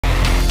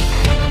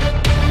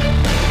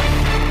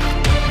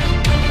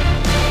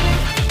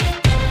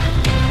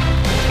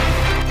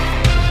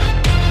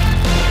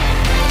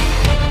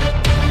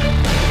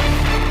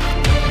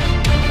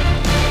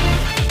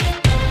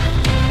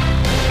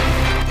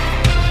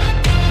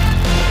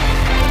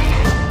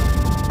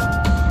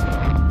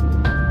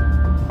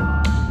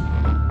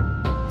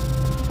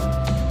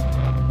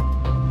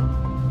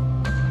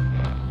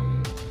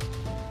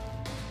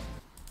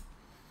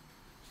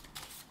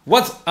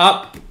What's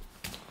up?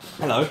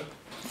 Hello.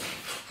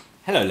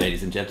 Hello,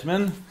 ladies and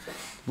gentlemen.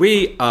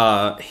 We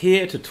are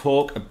here to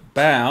talk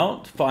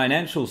about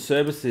financial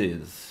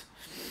services.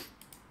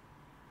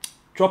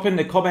 Drop in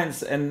the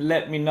comments and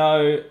let me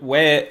know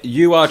where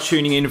you are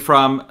tuning in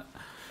from.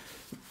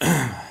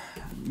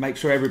 Make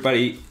sure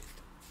everybody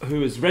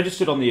who is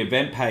registered on the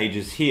event page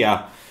is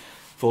here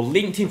for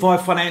LinkedIn via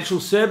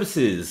Financial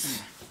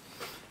Services.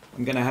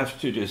 I'm going to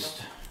have to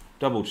just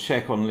double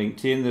check on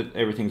LinkedIn that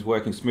everything's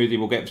working smoothly.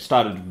 We'll get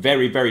started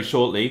very, very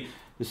shortly.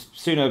 The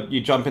sooner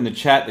you jump in the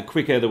chat, the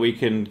quicker that we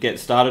can get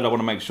started. I want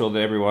to make sure that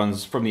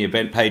everyone's from the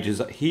event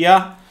pages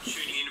here.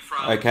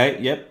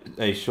 Okay, yep,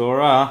 they sure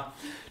are.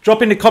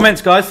 Drop in the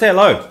comments, guys. Say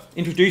hello.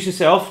 Introduce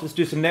yourself. Let's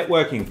do some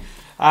networking.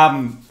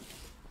 I'm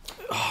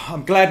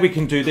glad we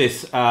can do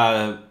this.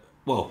 The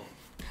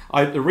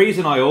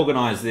reason I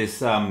organised this...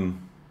 hello,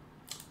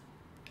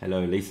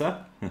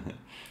 Lisa.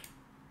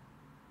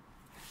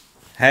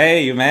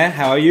 Hey, man,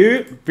 how are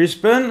you?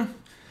 Brisbane. So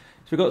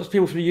we've got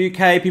people from the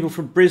UK, people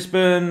from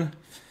Brisbane.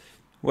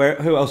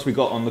 Who else we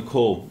got on the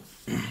call?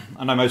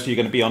 I know most of you are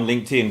going to be on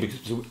LinkedIn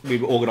because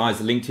we've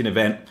organised a LinkedIn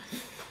event.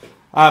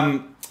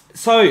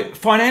 So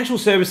financial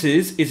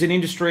services is an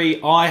industry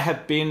I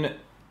have been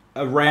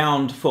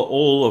around for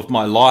all of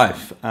my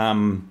life.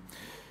 And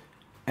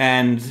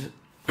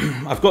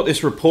I've got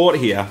this report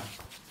here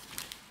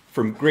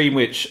from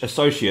Greenwich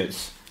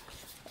Associates,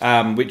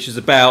 which is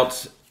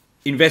about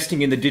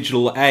investing in the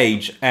digital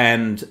age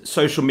and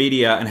social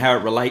media and how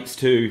it relates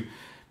to,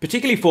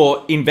 particularly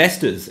for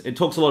investors. It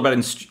talks a lot about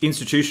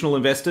institutional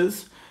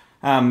investors,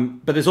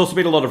 but there's also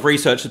been a lot of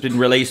research that's been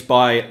released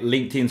by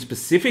LinkedIn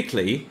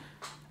specifically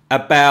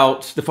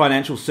about the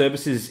financial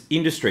services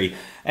industry.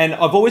 And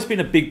I've always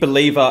been a big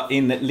believer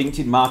in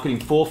LinkedIn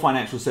marketing for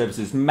financial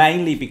services,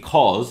 mainly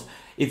because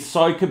it's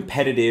so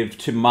competitive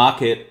to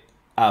market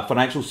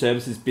financial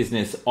services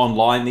business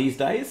online these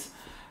days.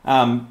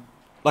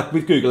 Like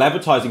with Google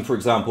advertising, for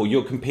example,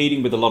 you're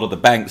competing with a lot of the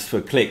banks for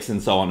clicks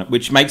and so on,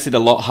 which makes it a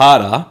lot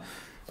harder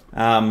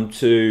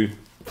to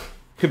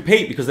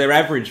compete because their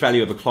average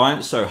value of a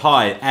client is so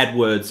high.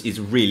 AdWords is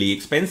really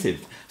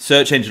expensive.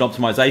 Search engine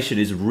optimization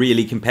is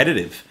really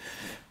competitive,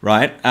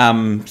 right?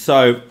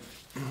 So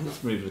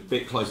let's move a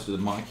bit closer to the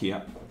mic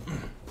here.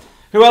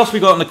 Who else we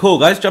got on the call,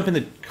 guys? Jump in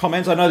the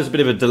comments. I know there's a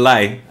bit of a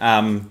delay.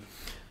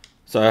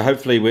 So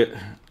hopefully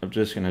I'm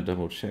just going to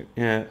double check.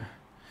 Yeah.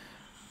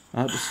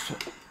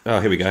 Oh,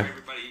 here we go.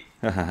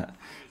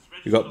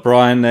 We've got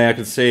Brian there, I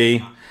can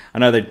see. I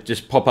know they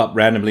just pop up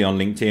randomly on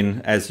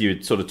LinkedIn as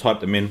you sort of type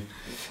them in.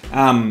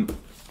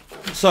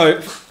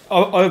 So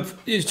I've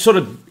sort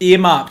of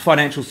earmarked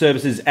financial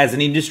services as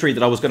an industry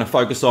that I was going to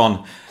focus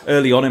on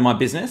early on in my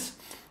business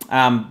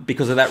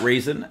because of that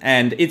reason.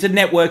 And it's a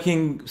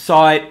networking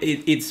site.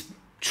 It's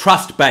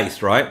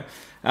trust-based, right?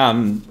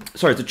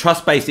 It's a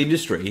trust-based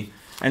industry.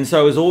 And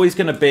so it's always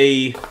going to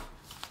be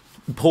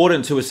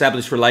important to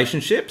establish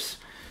relationships.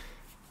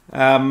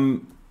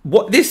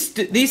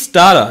 This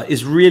data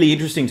is really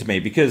interesting to me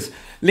because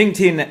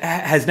LinkedIn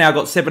has now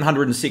got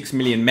 706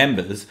 million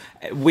members.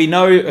 We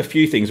know a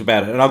few things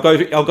about it, and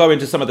I'll go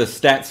into some of the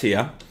stats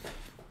here.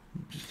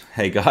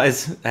 Hey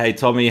guys, hey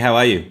Tommy, how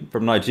are you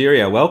from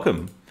Nigeria?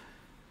 Welcome.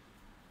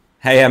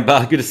 Hey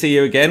Amber, good to see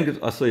you again.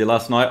 I saw you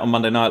last night on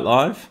Monday Night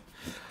Live.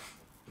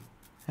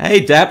 Hey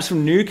Daps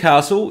from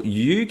Newcastle,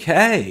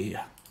 UK.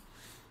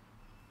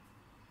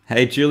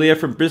 Hey Julia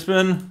from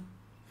Brisbane.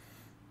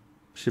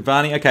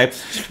 Shivani, okay,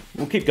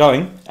 we'll keep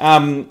going.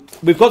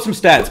 We've got some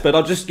stats, but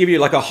I'll just give you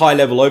like a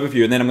high-level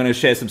overview, and then I'm going to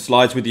share some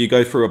slides with you,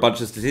 go through a bunch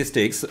of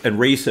statistics and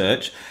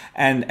research,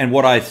 and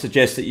what I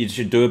suggest that you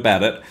should do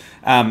about it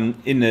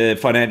in the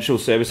financial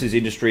services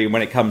industry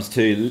when it comes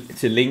to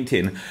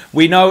LinkedIn.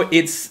 We know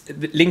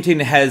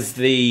LinkedIn has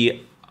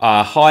the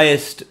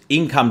highest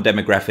income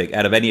demographic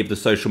out of any of the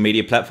social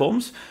media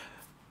platforms.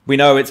 We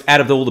know it's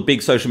out of all the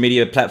big social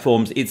media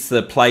platforms, it's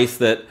the place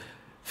that,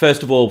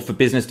 first of all, for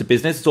business to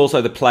business, it's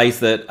also the place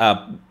that,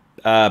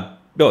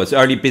 it's the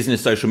only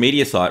business social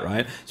media site,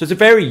 right? So it's a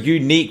very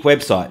unique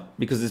website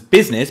because it's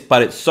business,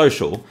 but it's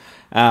social.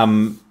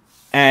 And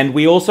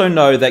we also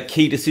know that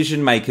key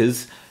decision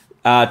makers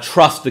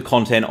trust the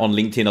content on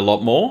LinkedIn a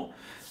lot more.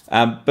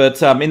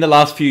 But in the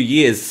last few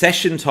years,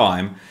 Session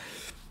Time,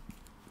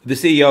 the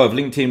CEO of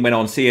LinkedIn went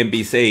on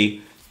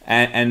CNBC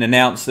and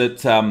announced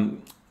that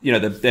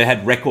they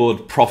had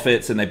record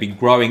profits and they've been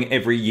growing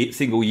every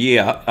single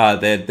year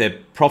their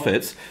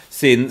profits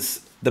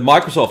since the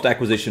Microsoft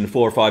acquisition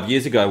 4 or 5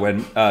 years ago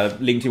when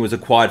LinkedIn was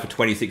acquired for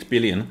 $26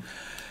 billion,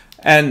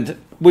 and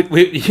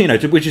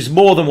which is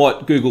more than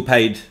what Google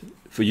paid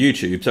for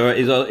YouTube. So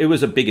it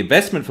was a big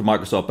investment for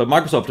Microsoft, but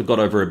Microsoft have got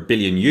over 1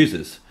 billion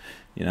users.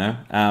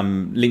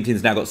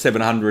 LinkedIn's now got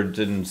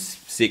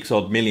 706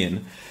 odd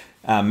million.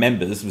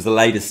 members was the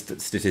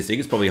latest statistic.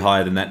 It's probably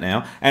higher than that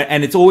now,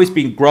 and it's always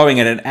been growing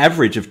at an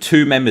average of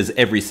 2 members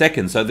every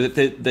second. So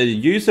the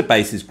user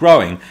base is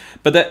growing,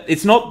 but that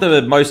it's not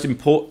the most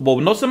important. Well,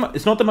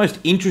 it's not the most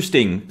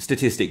interesting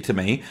statistic to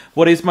me.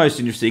 What is most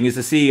interesting is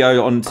the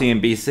CEO on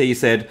CNBC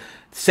said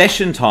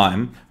session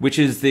time, which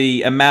is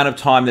the amount of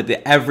time that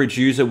the average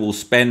user will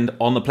spend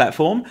on the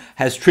platform,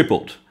 has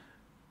tripled.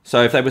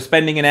 So if they were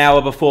spending an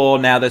hour before,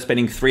 now they're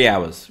spending 3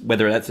 hours,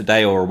 whether that's a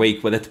day or a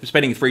week, where they're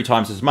spending 3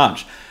 times as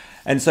much.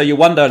 And so you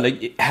wonder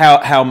like,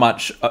 how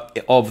much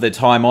of the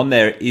time on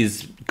there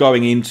is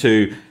going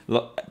into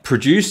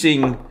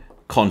producing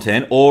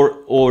content,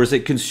 or is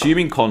it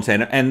consuming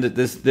content? And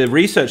the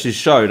research has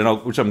showed,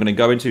 which I'm going to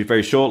go into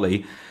very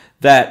shortly,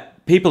 that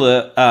people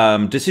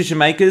are decision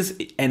makers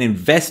and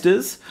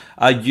investors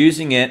are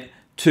using it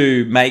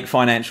to make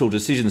financial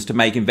decisions, to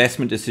make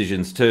investment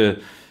decisions,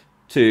 to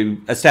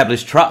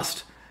establish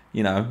trust.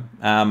 You know,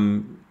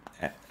 so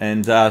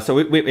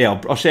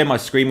I'll share my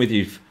screen with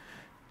you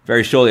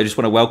very shortly. I just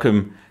want to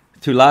welcome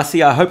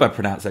Tulasi. I hope I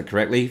pronounced that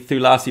correctly.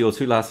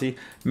 Tulasi,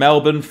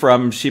 Melbourne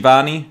from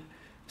Shivani.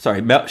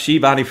 Sorry,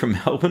 Shivani from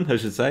Melbourne, I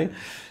should say.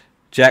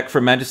 Jack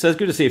from Manchester. It's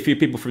good to see a few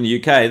people from the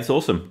UK. It's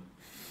awesome.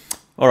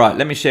 All right,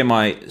 let me share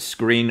my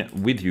screen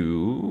with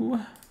you.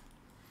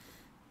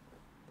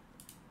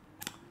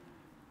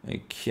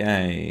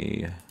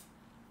 Okay.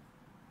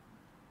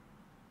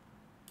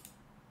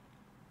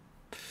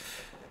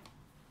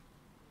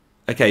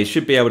 Okay, you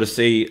should be able to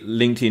see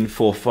LinkedIn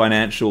for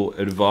financial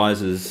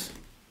advisors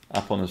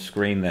up on the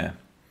screen there.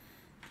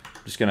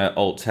 I'm just going to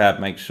Alt-Tab,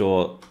 make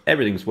sure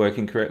everything's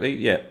working correctly.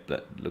 Yeah,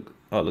 it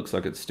looks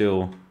like it's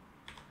still...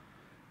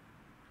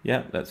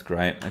 Yeah, that's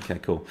great. Okay,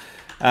 cool.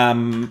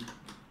 All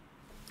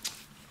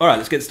right,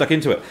 let's get stuck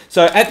into it.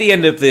 So at the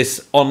end of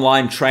this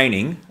online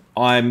training,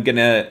 I'm going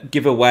to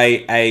give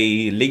away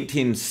a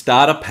LinkedIn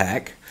starter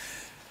pack,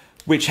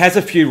 which has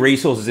a few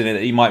resources in it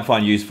that you might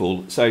find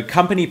useful. So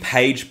company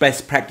page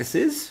best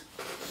practices.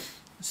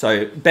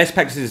 So best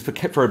practices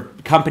for a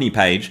company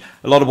page.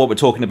 A lot of what we're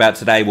talking about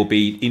today will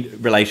be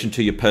in relation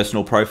to your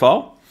personal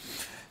profile.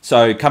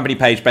 So company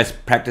page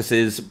best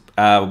practices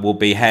will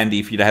be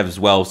handy for you to have as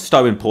well.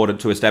 So important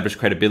to establish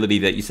credibility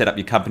that you set up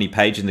your company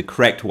page in the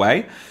correct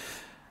way.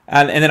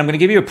 And then I'm going to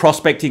give you a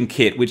prospecting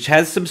kit, which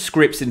has some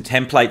scripts and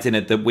templates in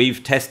it that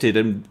we've tested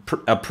and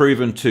are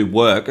proven to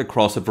work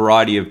across a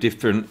variety of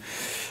different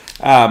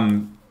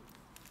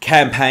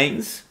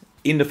campaigns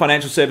in the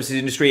financial services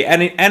industry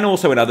and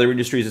also in other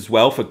industries as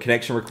well, for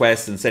connection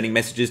requests and sending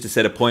messages to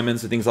set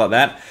appointments and things like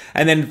that.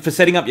 And then for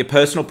setting up your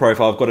personal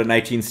profile, I've got an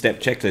 18-step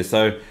checklist.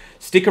 So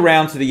stick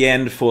around to the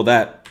end for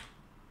that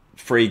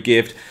free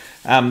gift.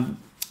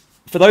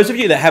 For those of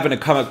you that haven't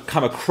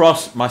come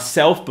across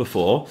myself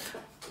before,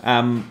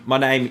 my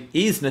name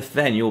is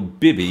Nathaniel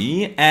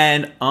Bibby,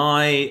 and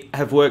I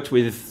have worked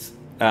with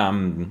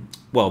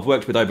I've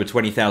worked with over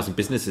 20,000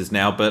 businesses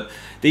now, but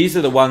these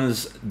are the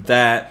ones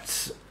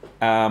that,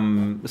 these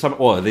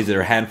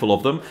are a handful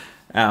of them.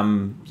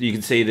 You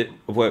can see that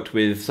I've worked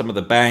with some of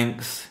the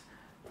banks,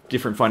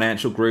 different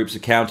financial groups,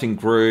 accounting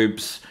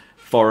groups,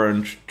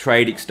 foreign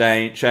trade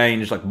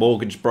exchange, like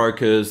mortgage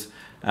brokers.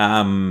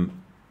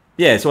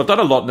 Yeah, so I've done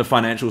a lot in the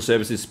financial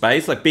services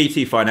space. Like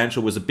BT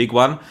Financial was a big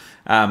one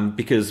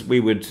because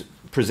we would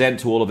present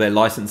to all of their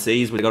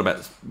licensees.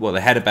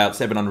 They had about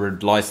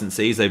 700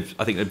 licensees.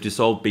 I think they've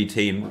dissolved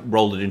BT and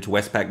rolled it into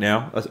Westpac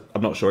now.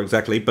 I'm not sure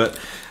exactly, but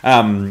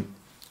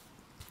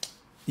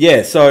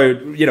yeah. So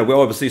we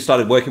obviously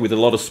started working with a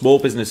lot of small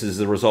businesses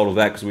as a result of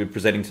that because we were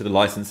presenting to the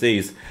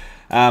licensees.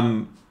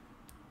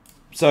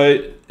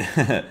 So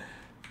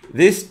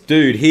this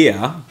dude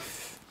here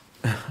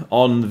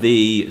on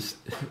the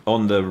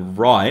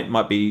right,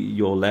 might be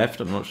your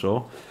left. I'm not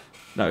sure.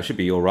 No, it should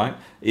be your right.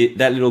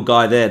 That little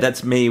guy there,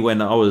 that's me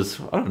when I was,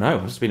 I don't know,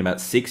 I've just been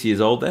about 6 years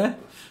old there.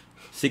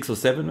 6 or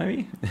 7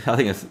 maybe. I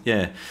think it's,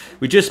 yeah.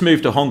 We just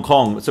moved to Hong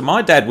Kong. So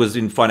my dad was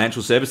in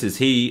financial services.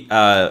 He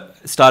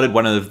started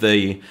one of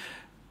the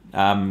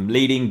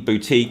leading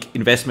boutique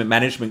investment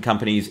management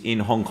companies in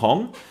Hong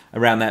Kong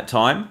around that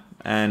time.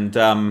 And,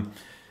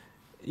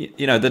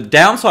 the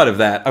downside of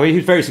that, I mean,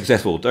 he's very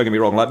successful, don't get me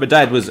wrong. Like my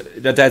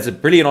dad's a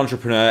brilliant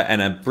entrepreneur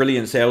and a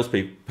brilliant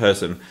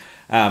salesperson.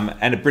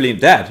 And a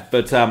brilliant dad,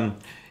 but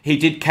he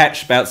did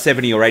catch about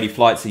 70 or 80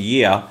 flights a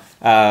year,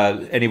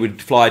 and he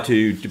would fly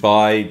to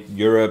Dubai,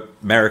 Europe,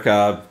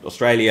 America,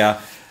 Australia,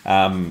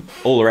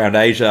 all around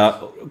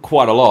Asia,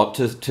 quite a lot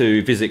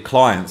to visit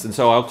clients. And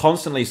so I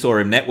constantly saw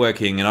him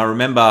networking. And I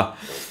remember,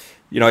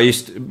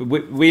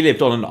 we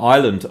lived on an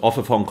island off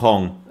of Hong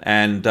Kong,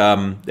 and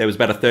there was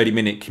about a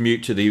 30-minute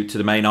commute to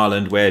the main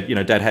island where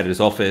Dad had his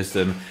office,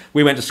 and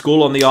we went to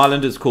school on the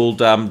island. It's called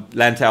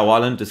Lantau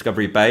Island,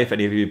 Discovery Bay. If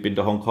any of you have been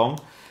to Hong Kong,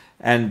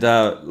 and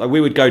we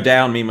would go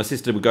down. Me and my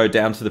sister would go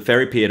down to the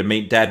ferry pier to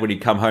meet Dad when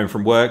he'd come home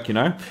from work.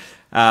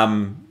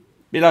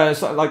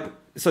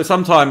 So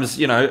sometimes,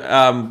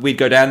 we'd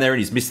go down there and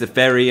he's missed the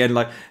ferry. And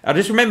I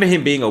just remember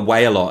him being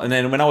away a lot. And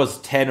then when I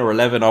was 10 or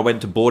 11, I went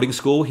to boarding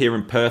school here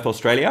in Perth,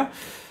 Australia.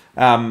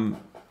 And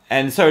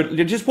And so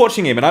you're just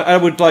watching him, and I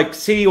would like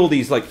see all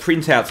these like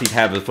printouts he'd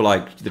have for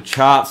like the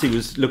charts he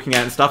was looking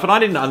at and stuff, and I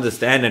didn't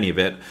understand any of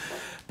it.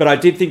 But I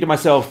did think to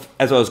myself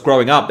as I was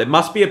growing up, there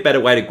must be a better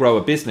way to grow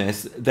a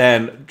business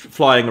than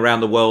flying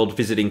around the world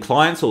visiting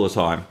clients all the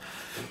time.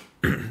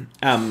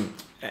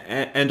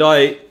 And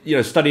I,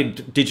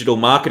 studied digital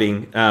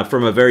marketing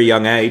from a very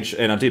young age,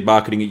 and I did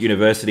marketing at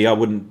university. I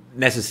wouldn't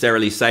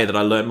necessarily say that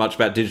I learned much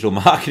about digital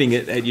marketing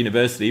at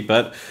university,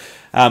 but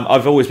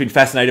I've always been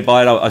fascinated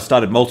by it. I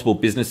started multiple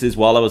businesses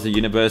while I was at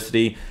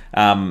university.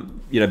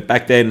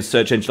 Back then,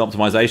 search engine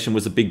optimization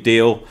was a big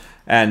deal,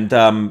 and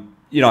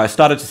I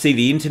started to see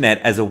the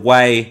internet as a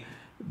way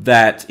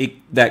that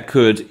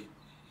could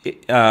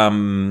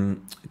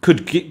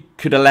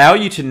allow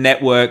you to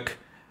network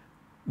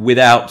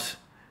without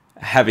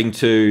having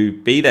to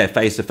be there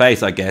face to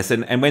face, I guess.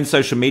 And when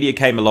social media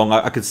came along,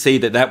 I could see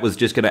that was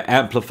just going to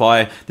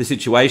amplify the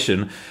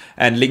situation.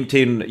 And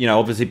LinkedIn,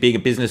 obviously being a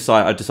business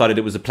site, I decided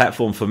it was a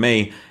platform for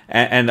me.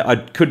 And I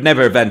could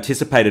never have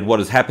anticipated what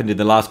has happened in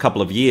the last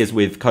couple of years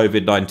with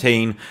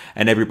COVID-19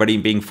 and everybody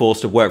being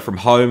forced to work from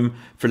home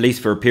for at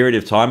least for a period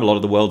of time. A lot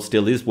of the world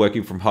still is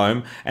working from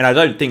home. And I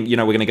don't think, we're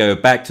going to go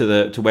back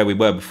to where we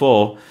were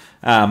before.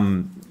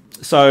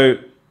 So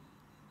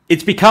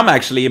it's become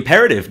actually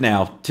imperative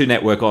now to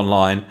network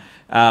online.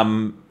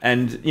 And,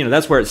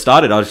 that's where it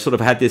started. I sort of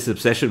had this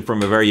obsession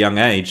from a very young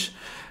age.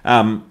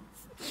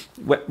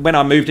 When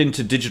I moved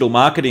into digital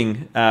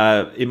marketing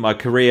in my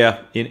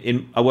career,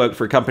 I worked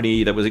for a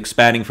company that was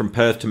expanding from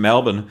Perth to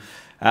Melbourne.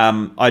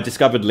 I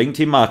discovered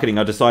LinkedIn marketing.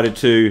 I decided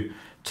to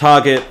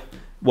target,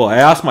 I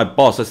asked my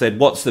boss, I said,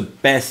 what's the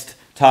best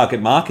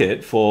target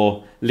market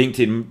for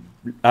LinkedIn?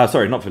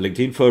 Sorry, not for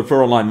LinkedIn,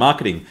 for online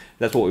marketing.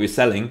 That's what we were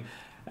selling.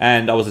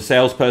 And I was a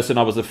salesperson.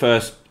 I was the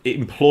first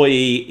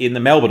employee in the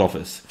Melbourne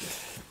office.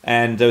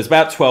 And there was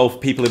about 12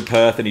 people in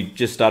Perth, and he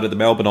just started the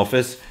Melbourne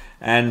office.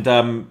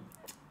 And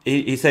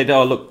he said,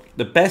 oh, look,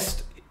 the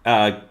best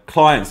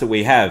clients that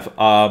we have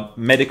are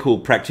medical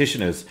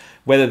practitioners,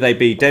 whether they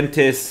be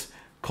dentists,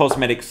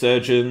 cosmetic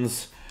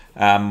surgeons,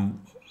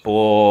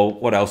 or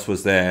what else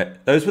was there?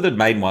 Those were the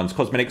main ones,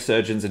 cosmetic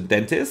surgeons and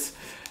dentists.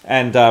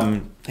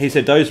 And he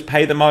said those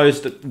pay the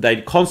most.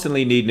 They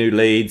constantly need new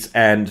leads,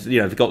 and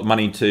they've got the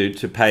money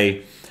to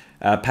pay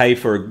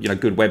for a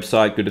good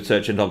website, good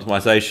search engine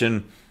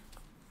optimization.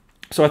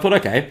 So I thought,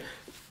 okay,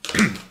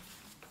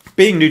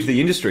 being new to the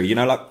industry,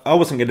 I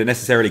wasn't going to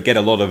necessarily get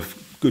a lot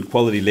of good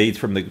quality leads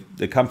from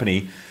the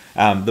company.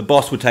 The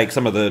boss would take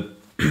some of the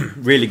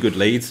really good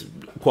leads,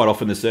 quite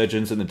often the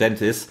surgeons and the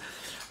dentists,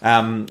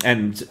 and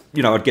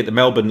I'd get the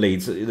Melbourne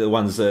leads, the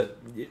ones that.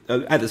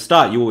 At the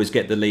start, you always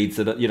get the leads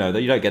that you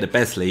don't get the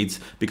best leads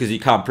because you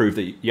haven't proved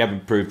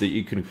that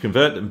you can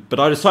convert them. But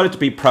I decided to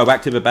be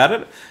proactive about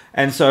it,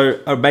 and so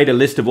I made a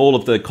list of all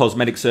of the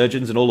cosmetic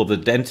surgeons and all of the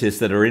dentists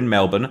that are in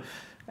Melbourne,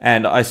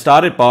 and I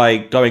started by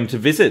going to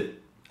visit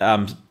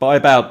by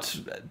about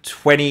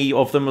 20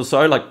 of them or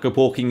so, like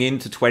walking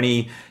into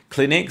 20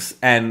 clinics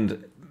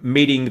and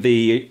meeting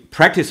the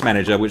practice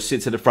manager, which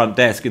sits at the front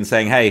desk, and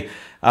saying, "Hey,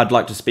 I'd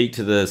like to speak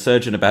to the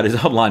surgeon about his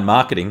online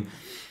marketing."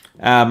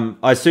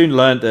 I soon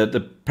learned that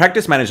the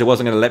practice manager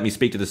wasn't going to let me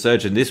speak to the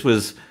surgeon. This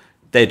was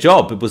their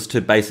job. It was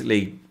to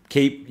basically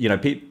keep,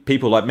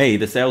 people like me,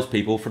 the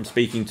salespeople, from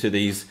speaking to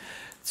these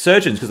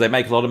surgeons because they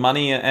make a lot of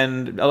money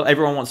and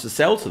everyone wants to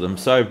sell to them.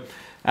 So,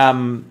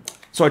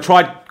 so I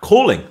tried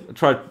calling. I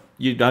tried,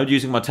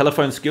 using my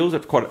telephone skills. I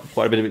have quite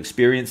a bit of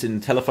experience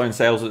in telephone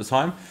sales at the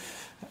time,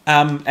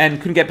 and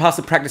couldn't get past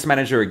the practice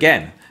manager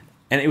again.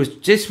 And it was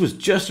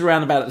just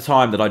around about the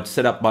time that I'd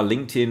set up my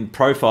LinkedIn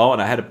profile,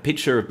 and I had a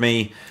picture of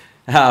me.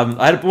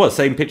 I had the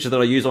same picture that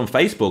I use on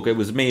Facebook. It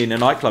was me in a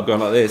nightclub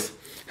going like this.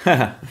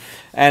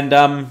 And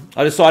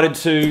I decided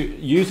to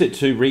use it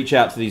to reach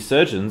out to these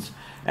surgeons.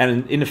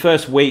 And in the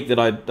first week that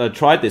I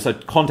tried this, I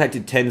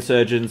contacted 10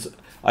 surgeons.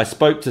 I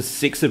spoke to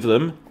 6 of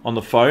them on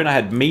the phone. I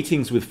had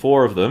meetings with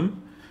 4 of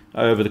them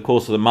over the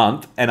course of the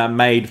month, and I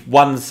made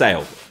 1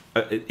 sale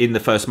in the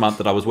first month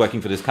that I was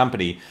working for this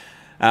company.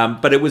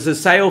 But it was a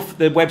sale.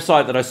 The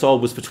website that I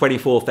sold was for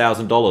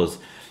 $24,000.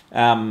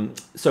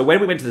 So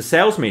when we went to the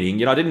sales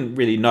meeting, I didn't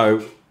really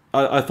know.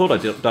 I thought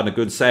I'd done a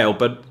good sale,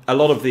 but a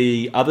lot of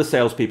the other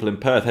salespeople in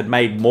Perth had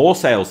made more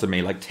sales than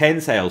me, like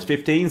 10 sales,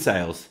 15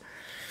 sales.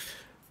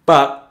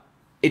 But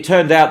it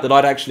turned out that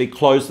I'd actually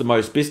closed the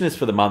most business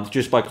for the month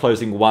just by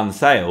closing 1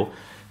 sale.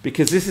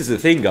 Because this is the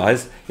thing,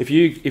 guys. If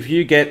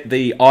you get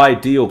the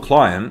ideal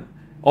client,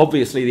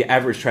 obviously the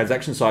average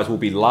transaction size will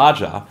be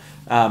larger.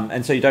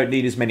 And so you don't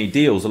need as many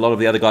deals. A lot of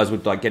the other guys were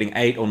like getting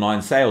 8 or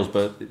 9 sales,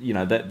 but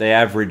the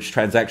average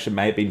transaction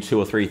may have been $2,000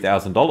 or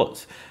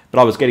 $3,000. But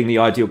I was getting the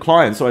ideal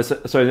client. So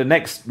the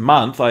next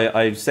month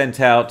I sent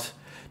out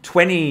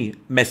 20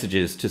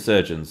 messages to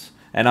surgeons,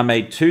 and I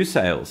made 2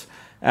 sales.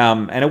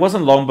 And it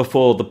wasn't long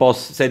before the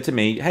boss said to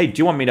me, "Hey, do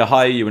you want me to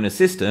hire you an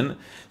assistant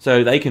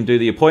so they can do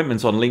the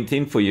appointments on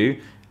LinkedIn for you,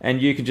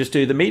 and you can just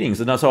do the meetings?"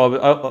 And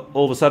so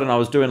all of a sudden I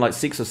was doing like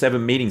 6 or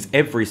 7 meetings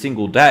every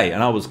single day,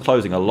 and I was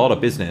closing a lot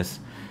of business.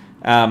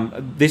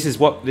 This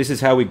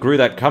is how we grew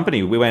that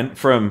company. We went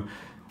from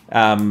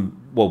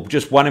well,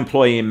 just one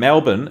employee in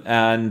Melbourne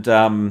and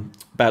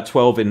about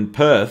 12 in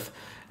Perth.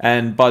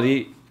 And by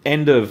the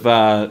end of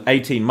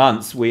 18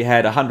 months, we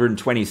had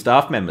 120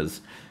 staff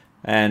members.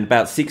 And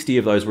about 60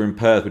 of those were in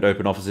Perth. We'd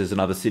open offices in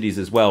other cities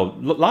as well,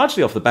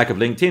 largely off the back of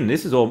LinkedIn.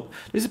 This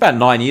is about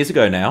 9 years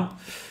ago now.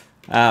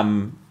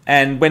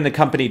 And when the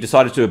company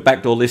decided to do a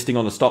backdoor listing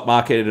on the stock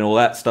market and all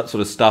that sort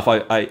of stuff,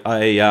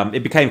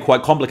 it became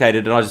quite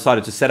complicated, and I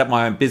decided to set up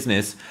my own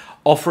business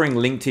offering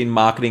LinkedIn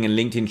marketing and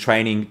LinkedIn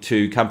training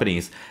to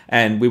companies.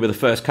 And we were the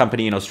first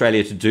company in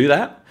Australia to do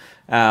that.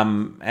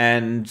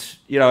 And,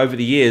 you know, over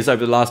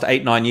the last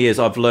 8-9 years,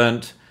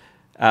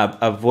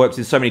 I've worked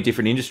in so many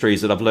different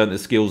industries that I've learned the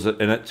skills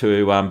in it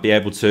to be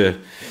able to,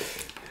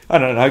 I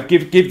don't know,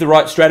 give the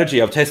right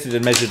strategy. I've tested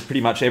and measured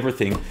pretty much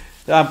everything.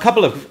 A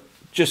couple of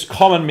just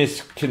common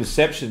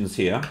misconceptions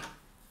here.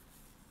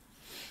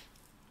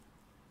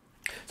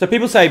 So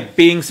people say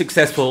being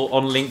successful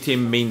on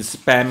LinkedIn means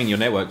spamming your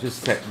network.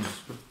 Just a second,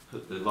 just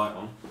put the light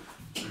on.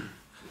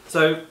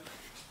 So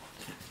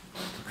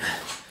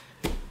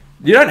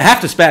you don't have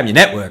to spam your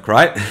network,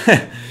 right?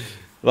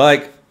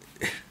 Like,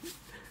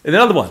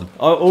 another one,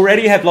 I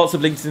already have lots of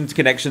LinkedIn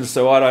connections,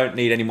 so I don't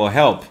need any more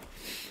help.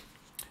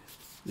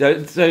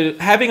 So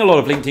having a lot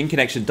of LinkedIn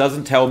connection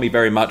doesn't tell me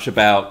very much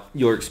about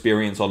your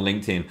experience on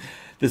LinkedIn.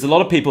 There's a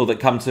lot of people that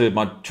come to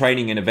my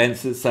training and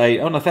events that say,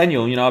 oh,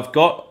 Nathaniel, you know, I've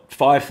got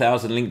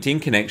 5,000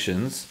 LinkedIn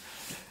connections.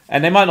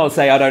 And they might not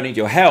say, I don't need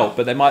your help,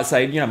 but they might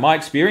say, you know, my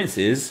experience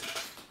is,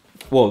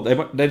 well,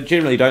 they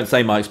generally don't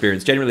say my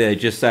experience. Generally, they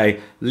just say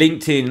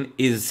LinkedIn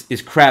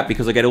is crap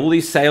because I get all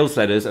these sales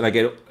letters and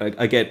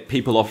I get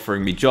people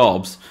offering me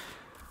jobs,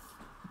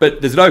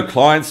 but there's no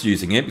clients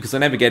using it because I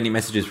never get any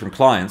messages from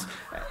clients.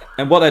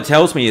 And what that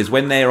tells me is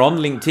when they're on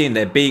LinkedIn,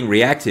 they're being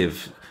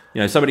reactive. You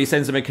know, somebody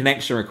sends them a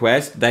connection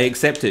request, they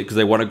accept it because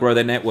they want to grow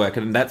their network,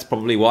 and that's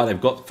probably why they've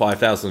got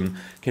 5,000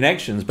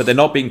 connections, but they're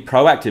not being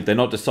proactive. They're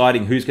not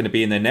deciding who's going to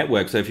be in their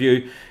network. So if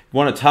you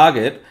want to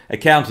target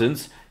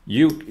accountants,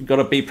 you've got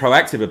to be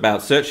proactive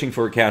about searching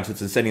for accountants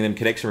and sending them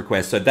connection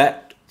requests.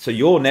 So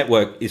your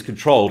network is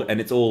controlled and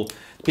it's all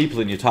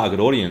people in your target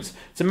audience.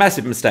 It's a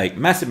massive mistake,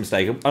 massive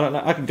mistake.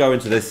 I can go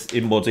into this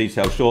in more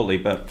detail shortly,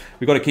 but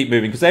we've got to keep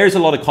moving because there is a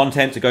lot of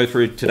content to go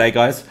through today,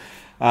 guys.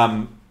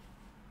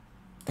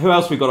 Who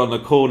else we got on the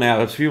call now?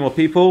 A few more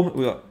people.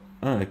 We got,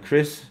 I don't know,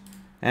 Chris,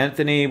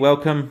 Anthony,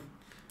 welcome.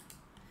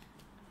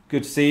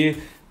 Good to see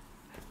you.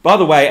 By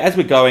the way, as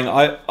we're going,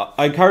 I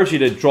encourage you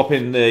to drop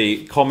in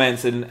the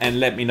comments and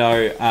let me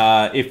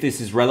know if this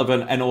is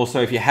relevant, and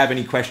also if you have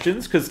any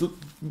questions, because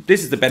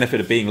this is the benefit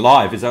of being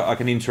live, is that I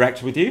can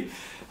interact with you.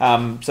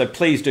 So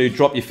please do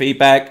drop your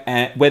feedback,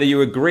 and whether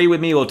you agree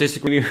with me or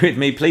disagree with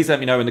me, please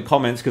let me know in the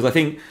comments, because I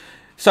think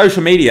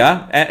social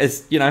media,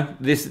 as you know,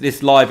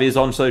 this live is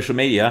on social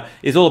media,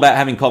 is all about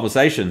having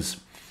conversations.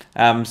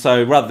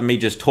 So rather than me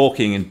just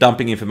talking and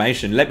dumping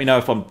information, let me know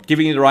if I'm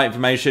giving you the right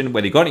information,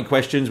 whether you got any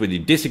questions, whether you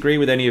disagree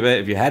with any of it,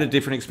 if you had a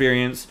different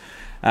experience.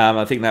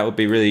 I think that would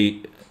be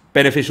really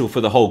beneficial for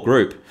the whole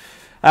group.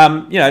 You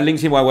know,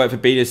 LinkedIn won't work for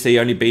B2C,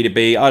 only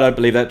B2B. I don't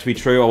believe that to be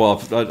true.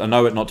 Well, I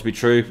know it not to be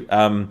true.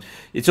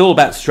 It's all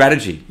about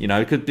strategy, you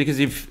know, because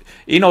if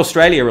in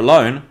Australia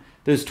alone,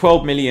 there's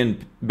 12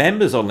 million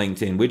members on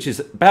LinkedIn, which is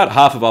about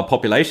half of our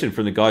population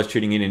from the guys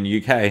tuning in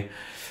the UK.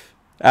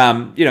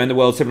 You know, in the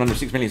world,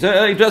 706 million.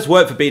 So it does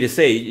work for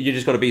B2C. You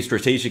just got to be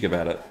strategic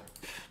about it.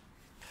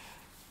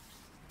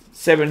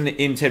 7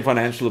 in 10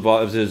 financial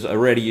advisors are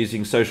already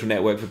using social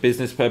network for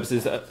business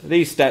purposes.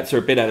 These stats are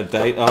a bit out of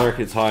date. I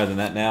reckon it's higher than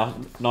that now.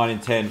 9 in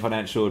 10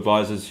 financial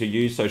advisors who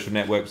use social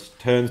networks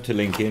turn to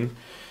LinkedIn.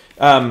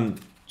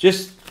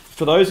 Just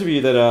for those of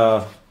you that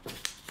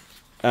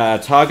are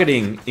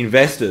targeting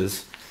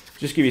investors,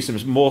 just give you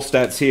some more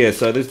stats here.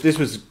 So this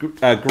was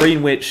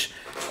Greenwich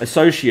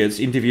Associates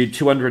interviewed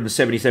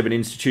 277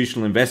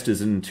 institutional investors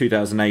in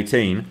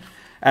 2018,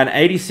 and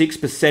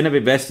 86% of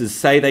investors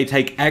say they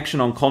take action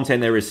on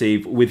content they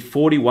receive, with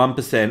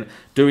 41%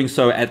 doing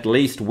so at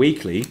least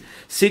weekly.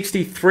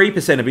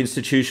 63% of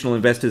institutional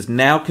investors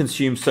now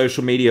consume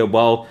social media,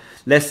 while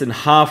less than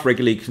half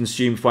regularly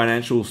consume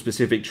financial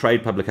specific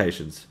trade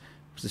publications.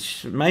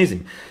 It's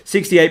amazing.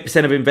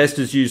 68% of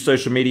investors use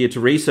social media to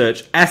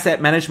research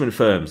asset management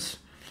firms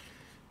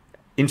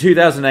in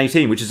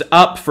 2018, which is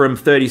up from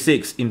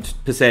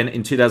 36%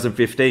 in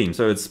 2015.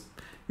 So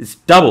it's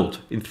doubled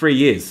in 3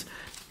 years.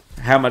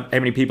 How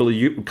many people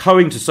are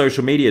going to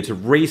social media to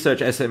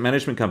research asset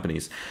management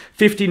companies?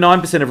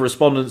 59% of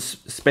respondents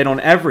spend on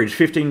average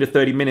 15 to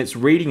 30 minutes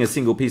reading a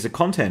single piece of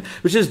content,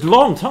 which is a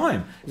long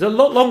time. It's a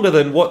lot longer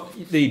than what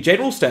the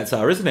general stats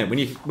are, isn't it?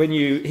 When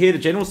you hear the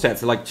general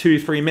stats, they're like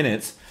 2-3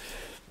 minutes.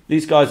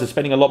 These guys are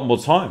spending a lot more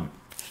time.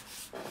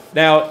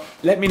 Now,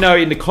 let me know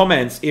in the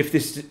comments if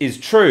this is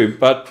true,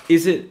 but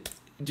is it?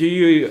 Do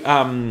you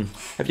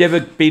have you ever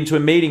been to a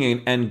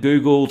meeting and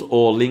Googled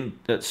or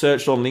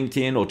searched on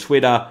LinkedIn or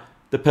Twitter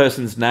the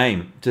person's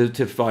name to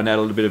find out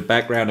a little bit of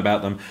background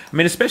about them? I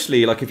mean,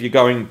 especially like if you're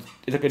going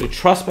like in a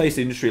trust-based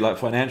industry like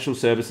financial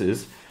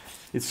services,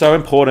 it's so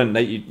important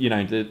that you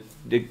know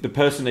the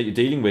person that you're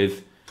dealing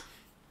with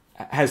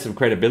has some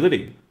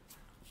credibility.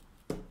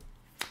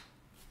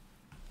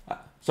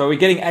 So are we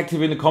getting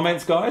active in the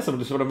comments, guys? I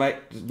just want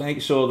to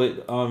make sure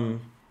that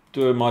I'm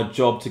doing my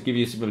job to give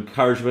you some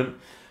encouragement.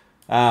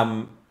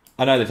 I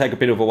know they take a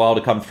bit of a while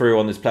to come through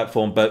on this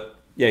platform, but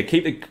yeah,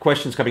 keep the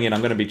questions coming in.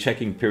 I'm going to be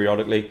checking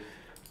periodically.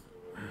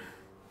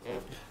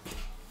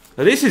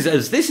 Now this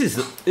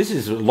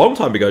is a long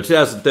time ago,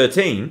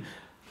 2013.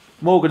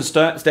 Morgan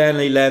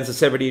Stanley lands a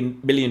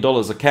 $70 million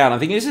account. I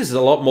think this is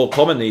a lot more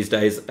common these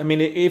days. I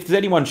mean, if there's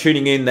anyone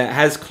tuning in that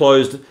has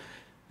closed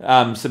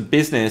some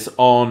business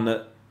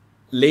on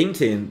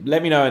LinkedIn,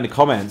 let me know in the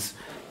comments,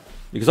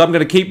 because I'm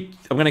going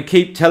to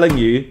keep telling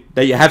you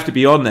that you have to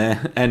be on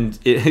there, and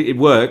it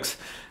works,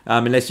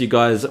 unless you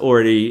guys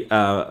already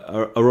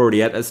are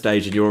already at that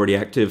stage and you're already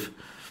active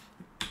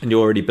and you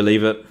already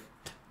believe it.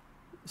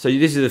 So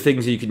these are the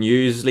things you can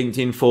use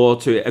LinkedIn for: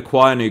 to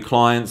acquire new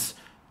clients,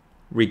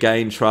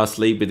 regain trust,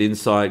 lead with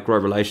insight, grow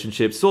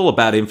relationships. It's all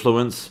about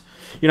influence.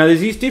 You know,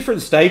 there's these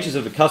different stages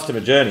of the customer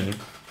journey.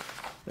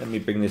 Let me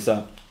bring this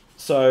up.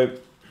 So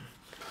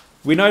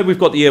we know we've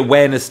got the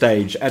awareness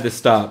stage at the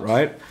start,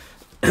 right?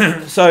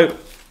 So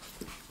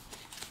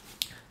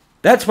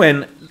that's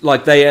when,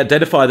 like, they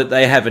identify that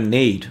they have a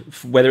need,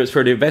 whether it's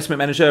for an investment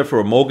manager, for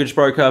a mortgage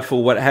broker,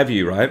 for what have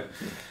you, right?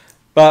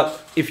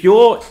 But if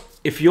you're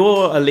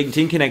a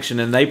LinkedIn connection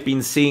and they've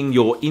been seeing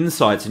your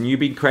insights and you've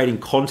been creating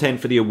content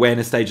for the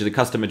awareness stage of the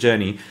customer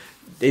journey,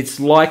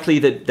 it's likely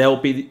that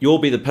you'll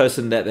be the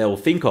person that they'll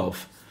think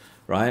of,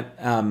 right?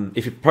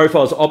 If your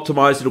profile is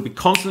optimized, it'll be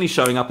constantly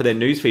showing up in their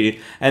newsfeed,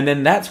 and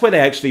then that's where they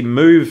actually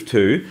move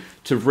to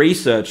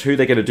research who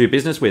they're going to do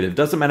business with. It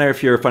doesn't matter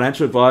if you're a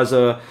financial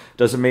advisor,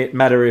 doesn't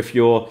matter if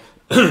you're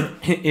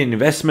in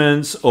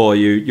investments or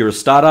you're a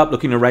startup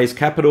looking to raise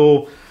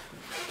capital.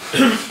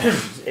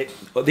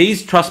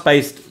 These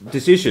trust-based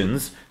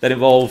decisions that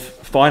involve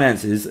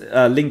finances,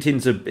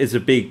 LinkedIn is a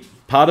big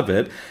part of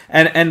it.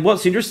 And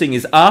what's interesting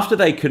is after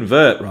they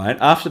convert, right,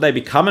 after they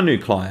become a new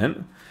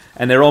client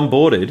and they're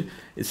onboarded,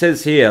 it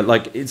says here,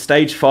 like in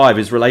stage 5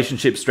 is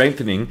relationship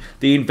strengthening.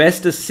 The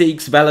investor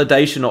seeks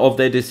validation of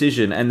their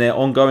decision and their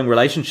ongoing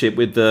relationship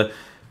with the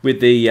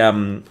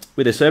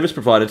service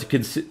provider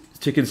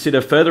to consider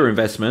further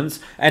investments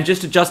and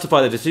just to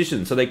justify the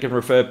decision, so they can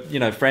refer,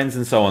 friends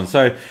and so on.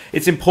 So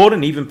it's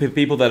important even for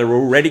people that are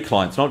already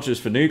clients, not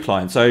just for new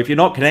clients. So if you're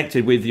not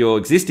connected with your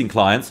existing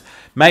clients,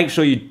 make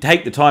sure you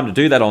take the time to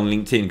do that on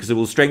LinkedIn, because it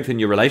will strengthen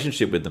your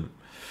relationship with them.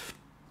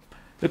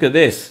 Look at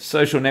this.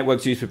 Social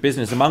networks used for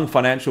business. Among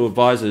financial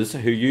advisors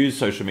who use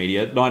social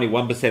media,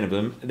 91% of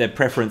them, their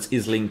preference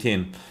is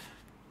LinkedIn.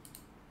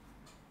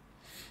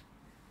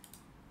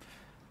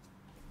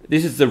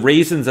 This is the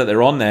reasons that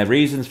they're on there.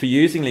 Reasons for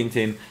using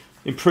LinkedIn: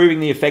 improving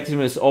the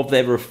effectiveness of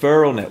their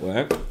referral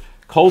network,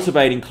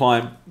 cultivating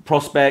client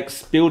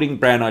prospects, building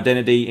brand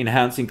identity,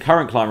 enhancing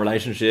current client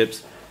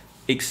relationships,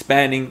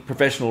 expanding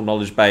professional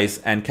knowledge base,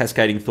 and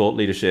cascading thought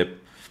leadership.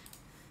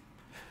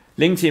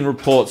 LinkedIn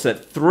reports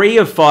that 3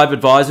 of 5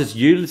 advisors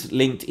use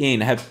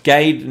LinkedIn have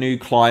gained new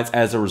clients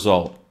as a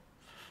result.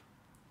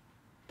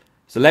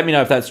 So let me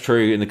know if that's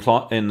true in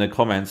the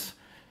comments.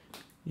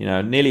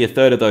 Nearly a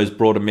third of those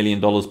brought $1 million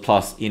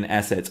plus in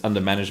assets under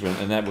management,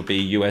 and that would be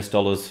US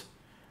dollars.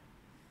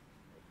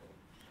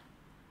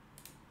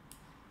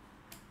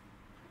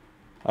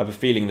 I have a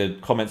feeling the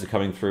comments are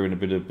coming through in a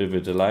bit of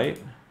a delay.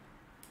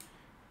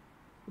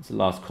 It's the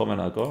last comment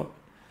I got.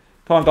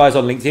 Come on, guys,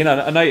 on LinkedIn.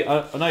 I know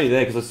you're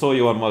there because I saw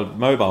you on my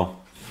mobile.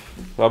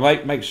 So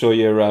I'll make sure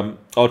you're.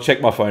 I'll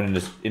check my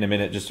phone in a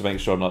minute just to make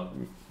sure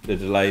the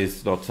delay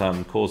is not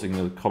causing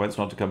the comments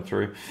not to come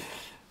through.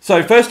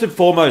 So first and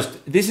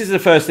foremost, this is the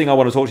first thing I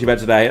want to talk to you about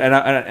today,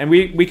 and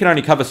we can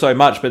only cover so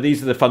much, but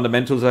these are the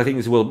fundamentals I think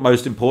is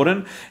most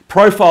important.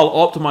 Profile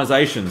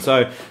optimization.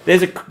 So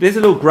there's a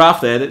little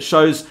graph there that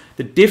shows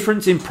the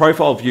difference in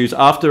profile views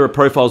after a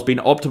profile's been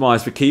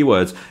optimized for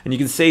keywords, and you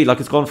can see like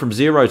it's gone from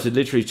 0 to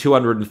literally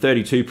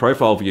 232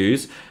 profile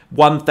views,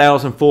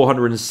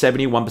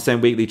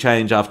 1,471% weekly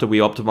change after we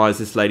optimized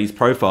this lady's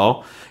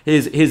profile.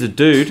 Here's a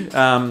dude.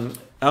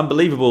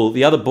 Unbelievable.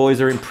 The other boys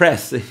are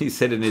impressed, he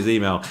said in his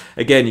email.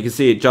 Again, you can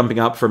see it jumping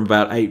up from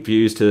about 8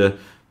 views to,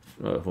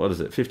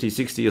 50,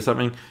 60 or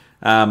something.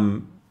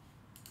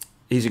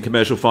 He's in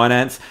commercial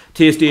finance.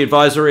 TSD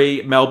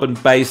Advisory,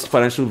 Melbourne-based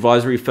financial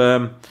advisory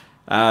firm,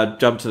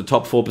 jumped to the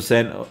top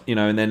 4%,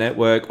 in their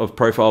network of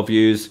profile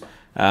views.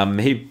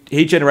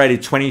 He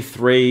generated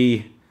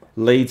 23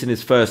 leads in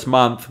his first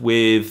month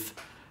with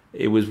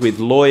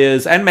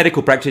lawyers and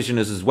medical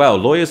practitioners as well.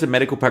 Lawyers and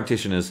medical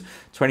practitioners,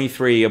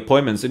 23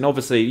 appointments. And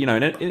obviously,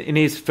 in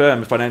his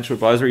firm, a financial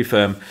advisory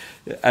firm,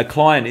 a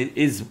client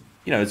is,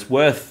 it's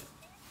worth,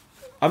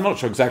 I'm not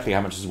sure exactly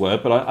how much it's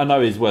worth, but I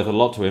know it's worth a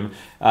lot to him.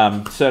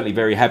 Certainly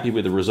very happy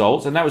with the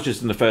results. And that was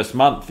just in the first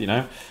month,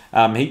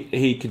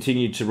 He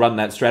continued to run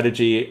that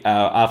strategy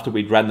after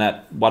we'd run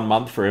that 1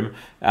 month for him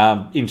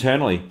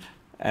internally.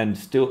 And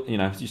still,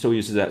 he still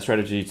uses that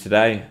strategy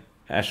today,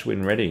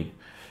 Ashwin Reddy.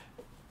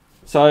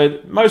 So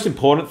most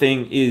important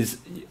thing is,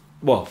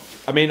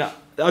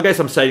 I guess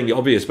I'm stating the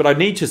obvious, but I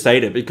need to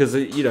state it because,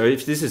 you know,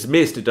 if this is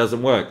missed, it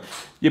doesn't work.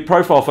 Your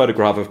profile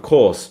photograph, of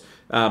course,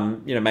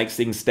 you know, makes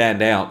things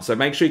stand out. So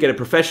make sure you get a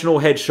professional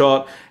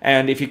headshot,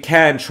 and if you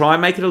can, try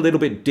and make it a little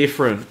bit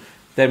different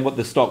than what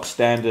the stock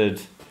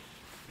standard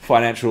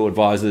financial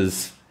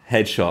advisor's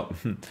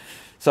headshot.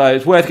 So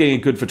it's worth getting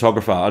a good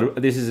photographer.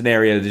 This is an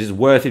area that is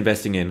worth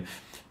investing in.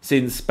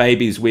 Since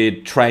babies,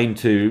 we're trained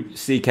to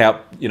seek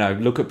out, you know,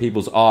 look at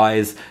people's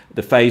eyes.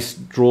 The face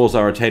draws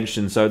our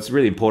attention, so it's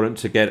really important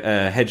to get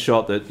a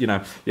headshot that, you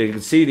know, you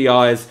can see the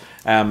eyes.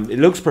 It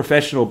looks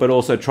professional, but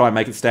also try and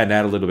make it stand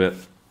out a little bit.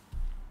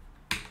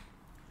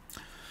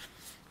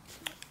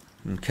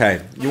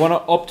 Okay, you want to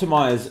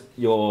optimize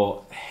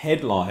your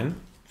headline.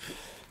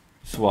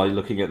 So while you're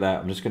looking at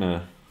that, I'm just going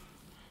to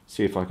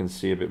see if I can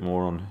see a bit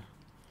more on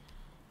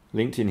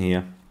LinkedIn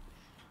here.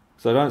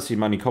 So I don't see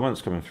many comments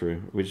coming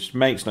through, which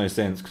makes no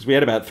sense because we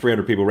had about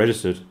 300 people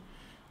registered.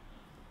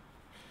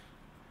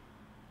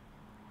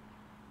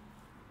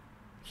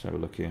 Let's have a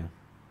look here.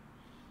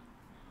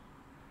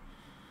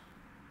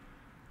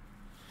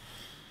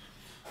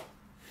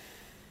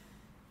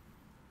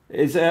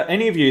 Is there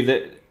any of you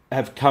that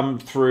have come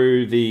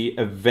through the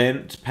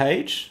event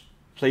page?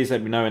 Please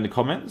let me know in the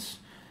comments.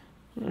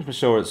 I'm not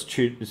sure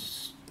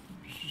it's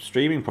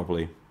streaming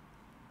properly.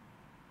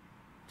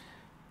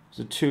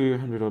 So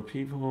 200 odd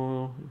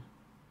people.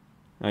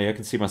 Oh yeah, I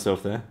can see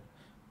myself there.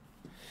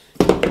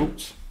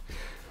 Oops.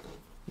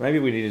 Maybe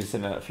we need to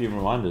send out a few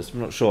reminders.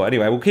 I'm not sure.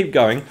 Anyway, we'll keep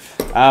going.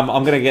 I'm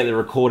going to get the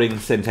recording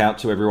sent out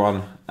to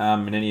everyone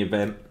in any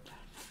event.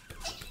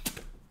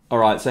 All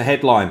right, so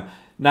headline.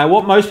 Now,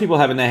 what most people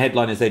have in their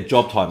headline is their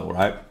job title,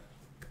 right?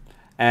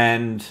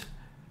 And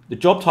the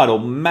job title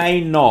may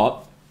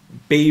not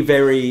be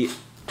very,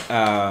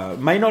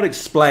 may not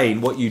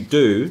explain what you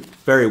do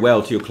very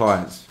well to your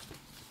clients.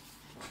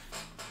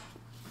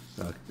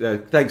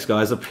 Thanks,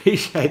 guys. I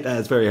appreciate that.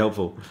 It's very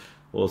helpful.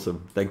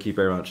 Awesome. Thank you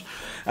very much.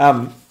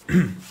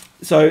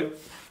 So,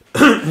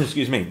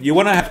 excuse me. You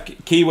want to have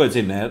keywords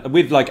in there.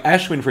 With like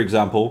Ashwin, for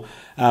example,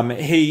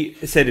 he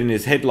said in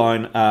his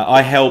headline,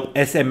 I help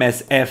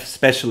SMSF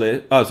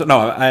specialist. Oh, so, no,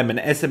 I am an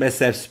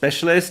SMSF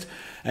specialist.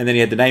 And then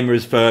he had the name of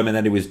his firm, and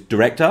then he was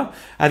director.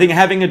 I think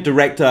having a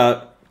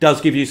director does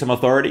give you some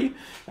authority,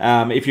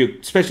 especially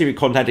if you're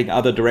contacting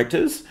other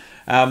directors.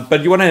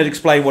 But you want to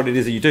explain what it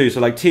is that you do.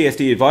 So like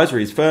TSD Advisory,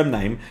 his firm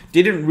name,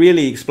 didn't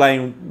really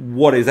explain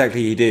what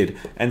exactly he did.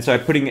 And so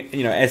putting,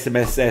 you know,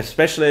 SMSF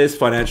specialist,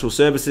 financial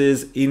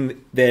services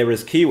in there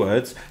as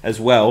keywords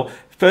as well,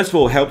 first of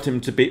all, helped him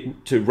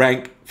to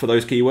rank for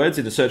those keywords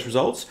in the search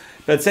results.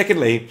 But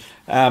secondly,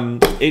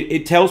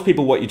 it tells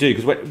people what you do,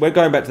 because we're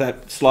going back to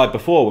that slide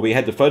before where we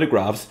had the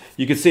photographs.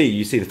 You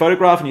see the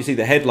photograph and you see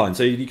the headline.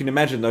 So you can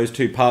imagine those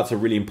two parts are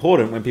really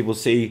important when people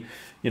see,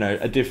 you know,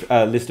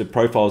 a list of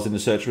profiles in the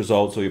search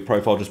results, or your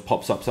profile just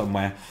pops up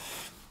somewhere.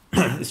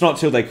 It's not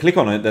until they click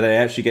on it that they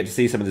actually get to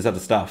see some of this other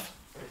stuff.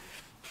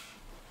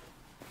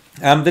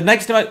 The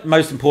next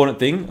most important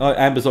thing,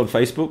 Amber's on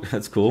Facebook.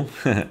 That's cool.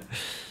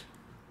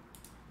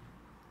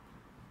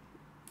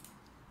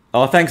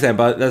 Oh, thanks,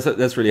 Amber.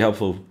 That's really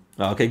helpful.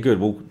 Oh, okay, good.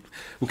 We'll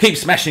keep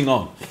smashing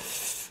on.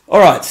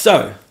 All right,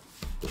 so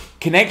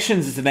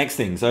connections is the next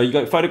thing. So you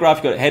got photograph,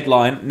 you got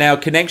headline. Now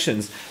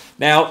connections.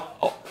 Now,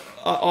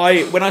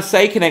 when I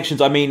say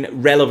connections, I mean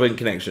relevant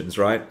connections,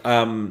 right?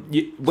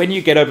 When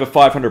you get over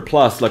 500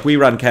 plus, like we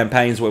run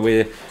campaigns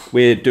where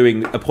we're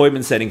doing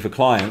appointment setting for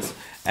clients,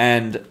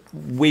 and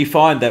we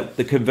find that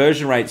the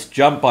conversion rates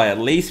jump by at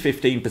least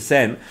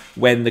 15%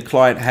 when the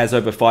client has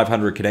over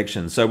 500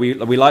 connections. So we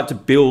like to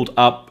build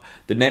up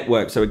the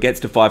network so it gets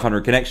to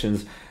 500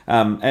 connections.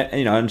 And,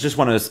 you know, and just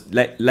want to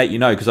let you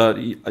know, because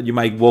you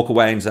may walk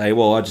away and say,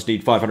 well, I just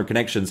need 500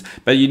 connections,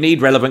 but you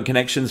need relevant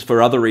connections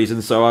for other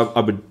reasons. So I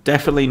would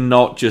definitely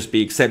not just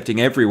be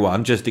accepting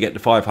everyone just to get to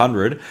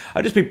 500.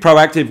 I'd just be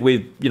proactive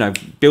with, you know,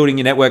 building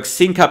your network,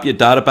 sync up your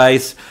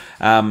database.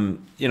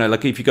 You know,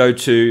 like if you go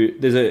to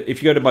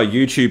my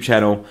YouTube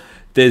channel,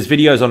 there's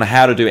videos on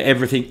how to do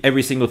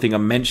every single thing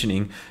I'm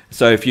mentioning.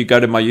 So if you go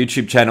to my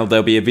YouTube channel,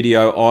 there'll be a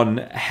video on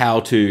how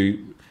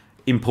to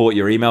import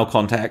your email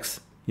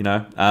contacts, you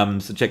know,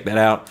 so check that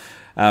out,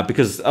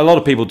 because a lot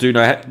of people do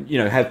know, you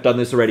know, have done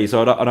this already.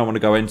 So I don't want to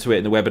go into it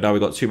in the webinar.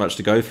 We've got too much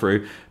to go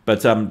through,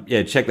 but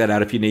yeah, check that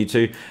out if you need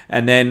to.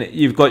 And then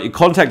you've got your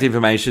contact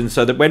information,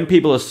 so that when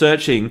people are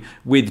searching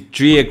with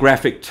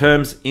geographic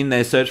terms in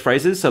their search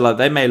phrases, so like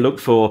they may look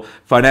for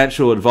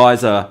financial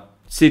advisor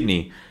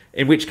Sydney,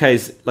 in which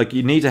case, like,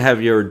 you need to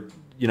have your,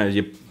 you know,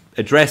 your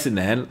address in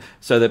there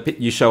so that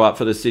you show up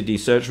for the Sydney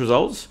search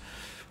results.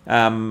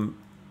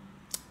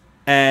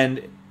 And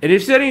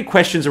if there's any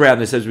questions around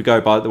this as we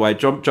go, by the way,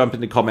 jump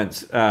in the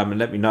comments and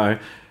let me know.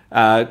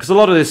 Because a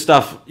lot of this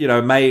stuff, you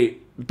know, may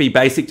be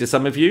basic to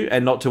some of you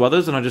and not to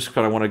others. And I just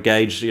kind of want to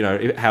gauge, you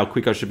know, how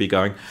quick I should be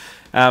going.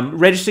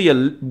 Register your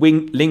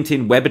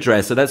LinkedIn web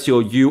address. So that's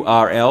your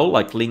URL,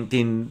 like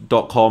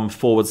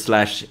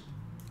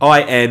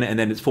linkedin.com/IN, and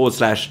then it's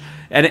 /,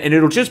 and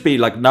it'll just be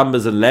like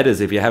numbers and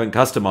letters if you haven't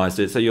customized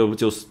it. So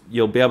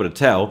you'll be able to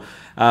tell.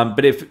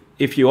 But if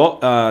if you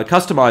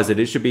customize it,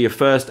 it should be your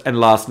first and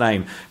last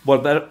name.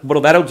 What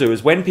that'll do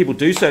is when people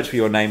do search for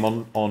your name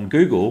on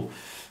Google,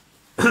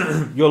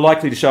 you're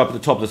likely to show up at the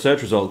top of the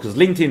search result, because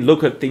LinkedIn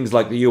look at things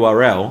like the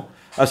URL.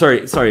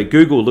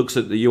 Google looks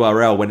at the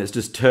URL when it's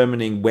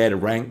determining where to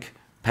rank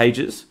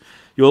pages.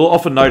 You'll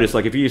often notice,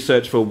 like if you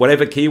search for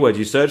whatever keyword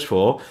you search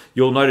for,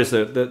 you'll notice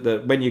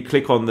that when you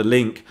click on the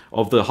link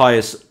of the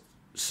highest,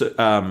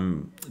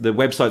 the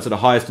websites that are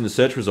highest in the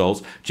search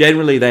results,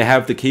 generally they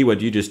have the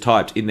keyword you just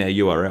typed in their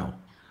URL.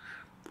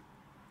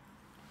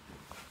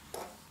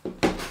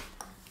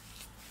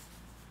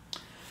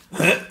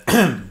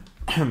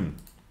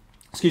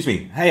 Excuse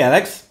me. Hey,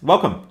 Alex.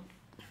 Welcome.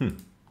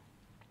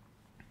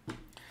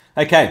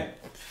 Okay.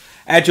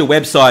 Add your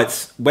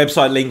websites.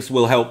 Website links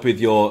will help with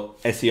your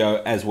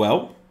SEO as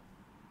well.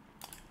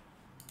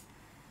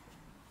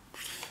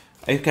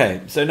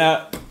 Okay. So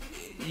now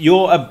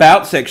your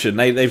about section,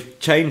 they've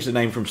changed the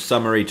name from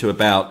summary to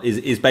about,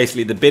 is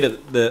basically the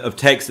bit of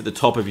text at the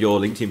top of your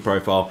LinkedIn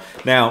profile.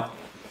 Now,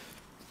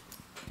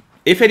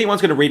 if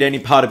anyone's going to read any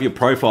part of your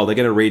profile, they're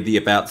going to read the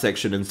about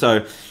section. And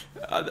so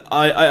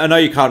I know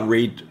you can't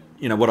read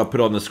what I put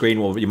on the screen,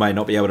 or you may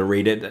not be able to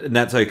read it, and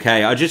that's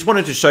okay. I just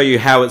wanted to show you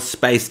how it's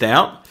spaced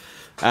out.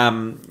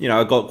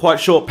 I've got quite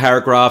short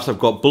paragraphs, I've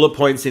got bullet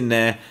points in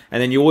there,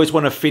 and then you always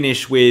want to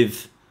finish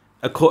with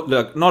a call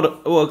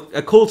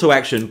to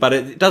action, but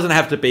it doesn't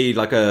have to be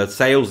like a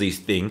salesy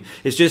thing.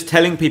 It's just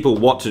telling people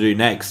what to do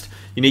next.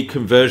 You need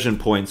conversion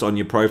points on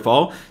your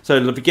profile. So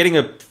if you're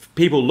getting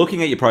people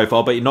looking at your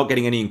profile, but you're not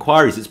getting any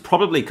inquiries, it's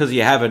probably because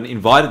you haven't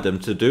invited them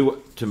to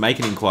make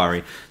an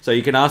inquiry. So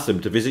you can ask them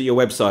to visit your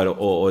website,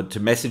 or to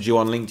message you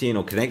on LinkedIn,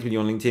 or connect with you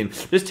on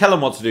LinkedIn. Just tell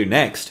them what to do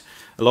next.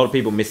 A lot of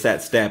people miss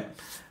that step.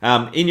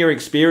 In your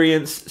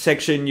experience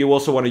section, you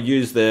also want to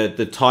use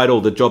the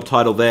title, the job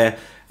title there,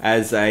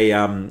 as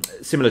a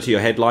similar to your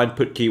headline.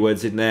 Put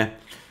keywords in there,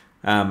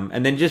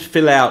 and then just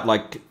fill out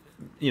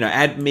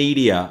add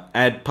media,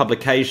 add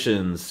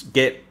publications,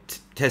 get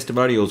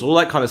testimonials, all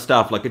that kind of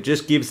stuff. Like, it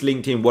just gives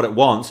LinkedIn what it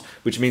wants,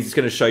 which means it's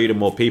going to show you to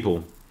more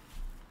people.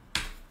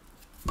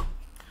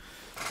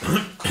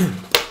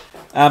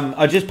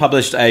 I just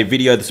published a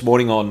video this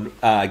morning on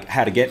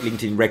how to get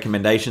LinkedIn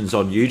recommendations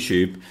on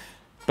YouTube,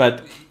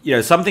 but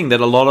something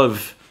that a lot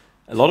of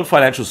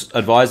financial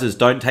advisors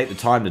don't take the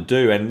time to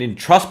do. And in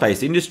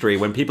trust-based industry,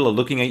 when people are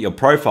looking at your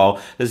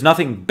profile, there's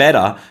nothing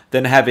better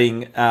than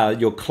having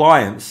your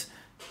clients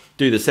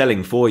do the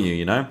selling for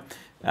you.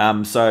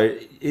 So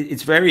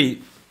it's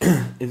very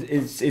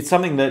it's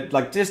something that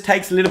just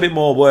takes a little bit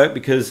more work,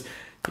 because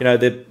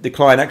the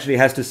client actually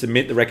has to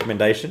submit the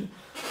recommendation.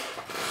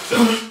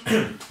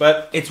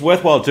 But it's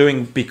worthwhile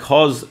doing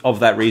because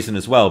of that reason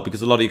as well,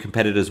 because a lot of your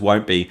competitors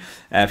won't be.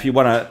 If you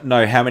want to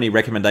know how many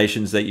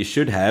recommendations that you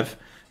should have,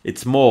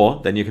 it's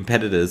more than your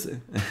competitors.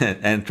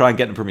 And try and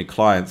get them from your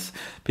clients.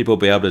 People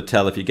will be able to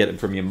tell if you get them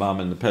from your mum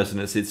and the person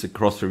that sits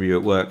across from you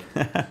at work.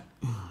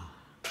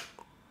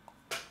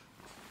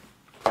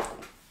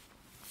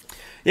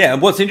 Yeah,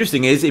 and what's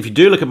interesting is, if you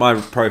do look at my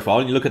profile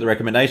and you look at the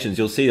recommendations,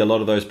 you'll see a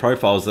lot of those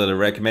profiles that are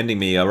recommending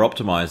me are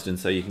optimized, and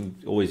so you can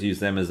always use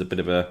them as a bit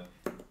of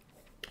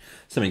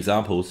some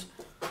examples.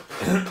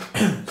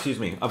 Excuse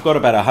me. I've got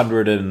about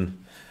 100 and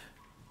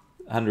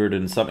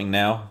something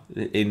now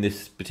in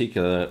this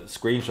particular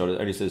screenshot. It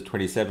only says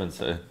 27,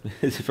 so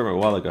it's from a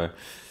while ago.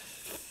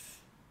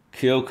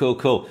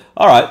 Cool.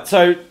 All right,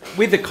 so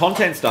with the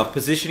content stuff,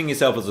 positioning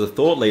yourself as a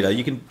thought leader,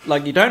 you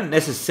don't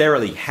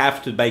necessarily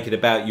have to make it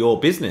about your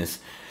business.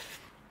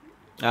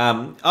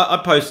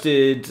 I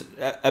posted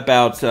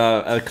about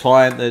a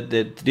client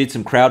that did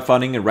some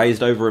crowdfunding and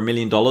raised over $1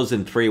 million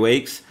in 3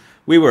 weeks.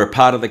 We were a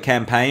part of the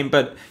campaign,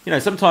 but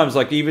sometimes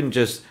even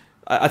just,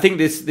 I think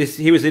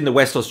he was in the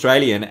West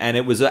Australian, and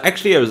it was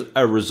actually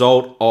a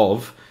result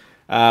of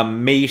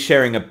me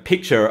sharing a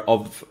picture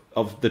of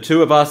the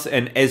two of us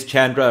and Ez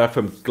Chandra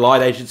from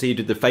Glide Agency, who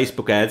did the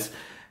Facebook ads,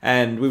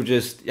 and we were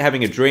just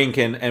having a drink,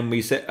 and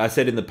I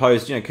said in the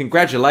post,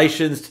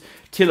 congratulations,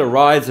 Tiller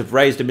Rides have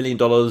raised $1 million,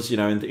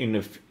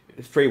 in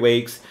 3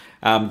 weeks.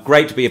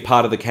 Great to be a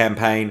part of the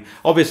campaign.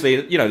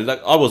 Obviously,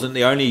 I wasn't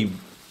the only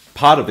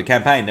part of the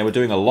campaign. They were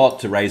doing a lot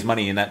to raise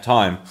money in that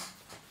time,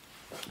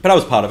 but I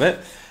was part of it.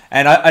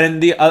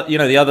 And the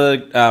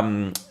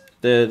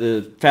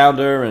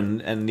founder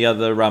and the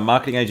other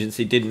marketing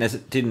agency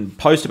didn't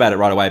post about it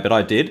right away, but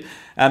I did.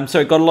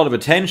 So it got a lot of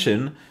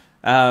attention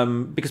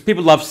because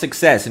people love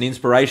success and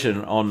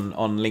inspiration on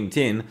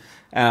LinkedIn.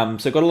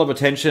 So it got a lot of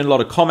attention, a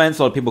lot of comments,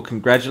 a lot of people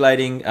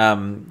congratulating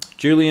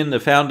Julian, the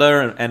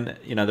founder, and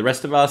the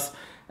rest of us.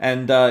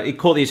 And it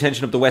caught the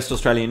attention of the West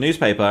Australian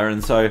newspaper,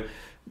 and so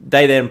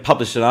they then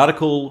published an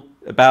article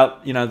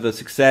about the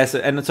success.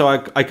 And so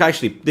I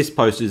actually, this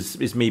post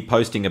is me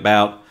posting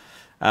about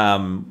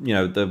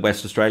the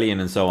West Australian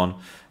and so on.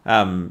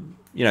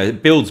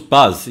 It builds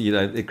buzz,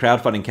 the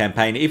crowdfunding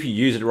campaign, if you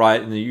use it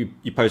right and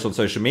you post on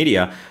social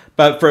media.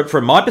 But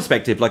from my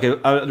perspective,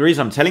 the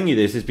reason I'm telling you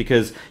this is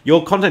because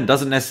your content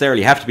doesn't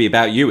necessarily have to be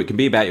about you. It can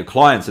be about your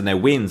clients and their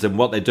wins and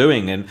what they're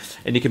doing. And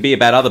it can be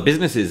about other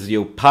businesses,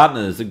 your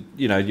partners,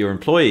 your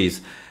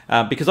employees.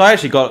 because I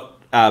actually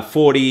got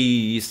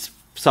 40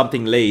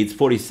 something leads,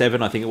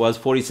 47 I think it was,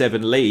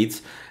 47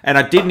 leads, and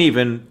I didn't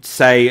even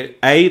say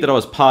that I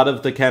was part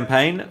of the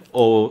campaign,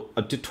 or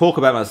to talk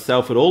about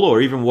myself at all,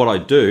 or even what I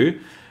do.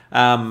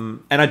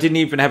 And I didn't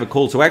even have a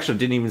call to action. I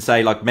didn't even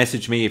say, like,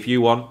 message me if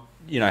you want,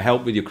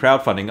 help with your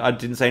crowdfunding. I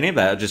didn't say any of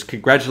that. I just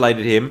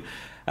congratulated him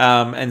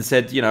and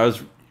said, I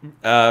was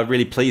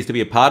really pleased to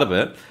be a part of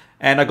it.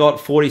 And I got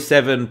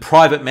 47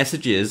 private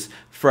messages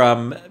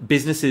from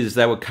businesses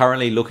that were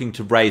currently looking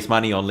to raise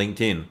money on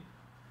LinkedIn,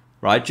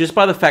 right? Just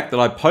by the fact that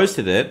I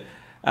posted it,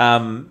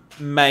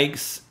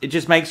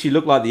 just makes you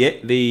look like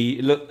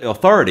the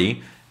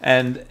authority.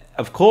 And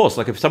of course,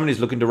 like, if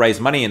somebody's looking to raise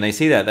money and they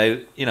see that,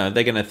 they're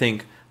going to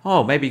think,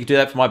 oh, maybe you could do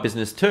that for my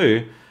business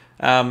too.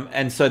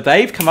 And so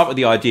they've come up with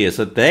the idea.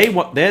 So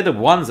they're the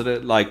ones that are,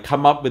 like,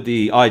 come up with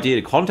the idea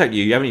to contact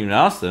you. You haven't even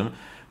asked them,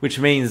 which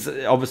means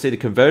obviously the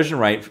conversion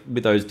rate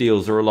with those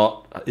deals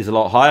is a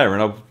lot higher.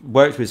 And I've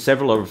worked with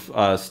several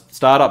of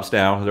startups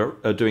now that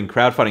are doing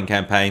crowdfunding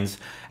campaigns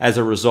as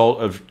a result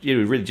of,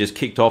 really just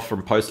kicked off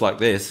from posts like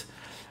this.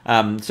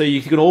 So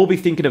you can all be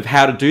thinking of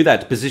how to do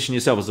that, to position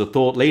yourself as a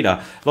thought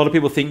leader. A lot of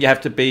people think you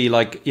have to be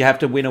like, you have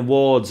to win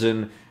awards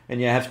and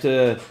you have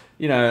to,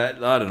 I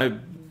don't know,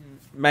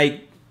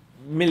 make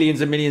millions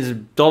and millions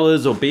of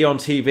dollars or be on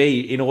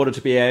TV in order to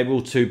be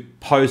able to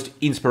post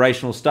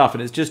inspirational stuff.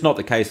 And it's just not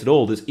the case at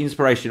all. There's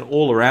inspiration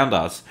all around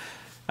us.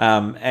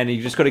 And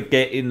you just got to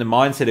get in the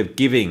mindset of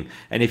giving.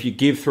 And if you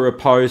give through a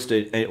post,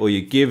 or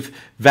you give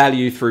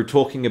value through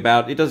talking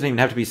about, it doesn't even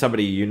have to be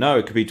somebody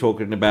it could be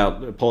talking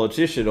about a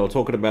politician or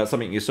talking about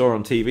something you saw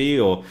on TV,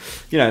 or,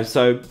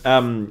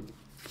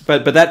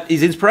 but that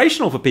is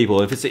inspirational for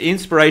people. If it's an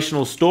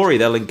inspirational story,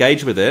 they'll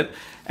engage with it.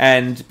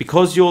 And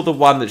because you're the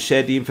one that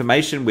shared the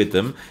information with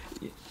them,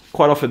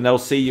 quite often they'll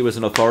see you as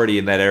an authority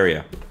in that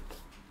area.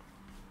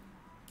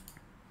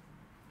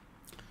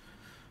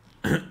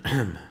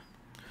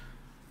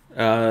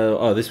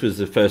 This was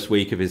the first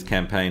week of his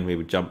campaign.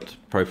 We jumped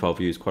profile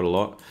views quite a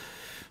lot.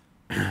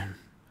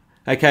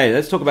 Okay,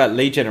 let's talk about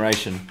lead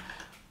generation.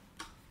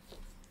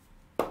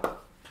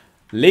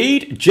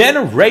 Lead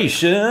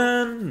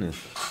generation.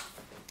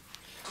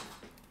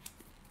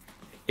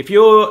 If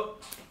you're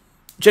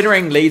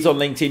generating leads on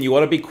LinkedIn, you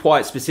want to be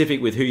quite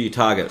specific with who you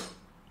target.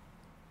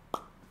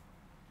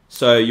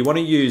 So you want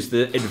to use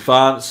the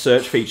advanced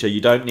search feature.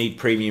 You don't need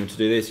premium to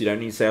do this. You don't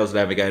need Sales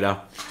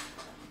Navigator.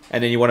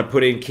 And then you want to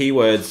put in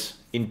keywords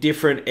in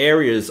different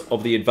areas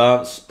of the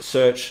advanced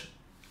search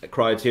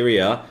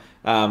criteria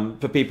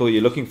for people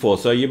you're looking for.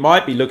 So you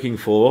might be looking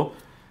for,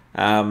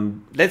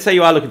 let's say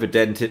you are looking for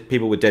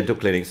people with dental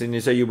clinics.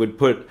 And so you would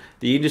put,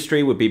 the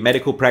industry would be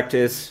medical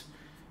practice.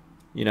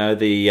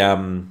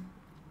 The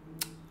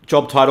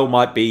job title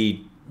might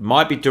be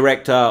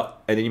director,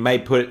 and then you may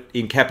put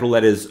in capital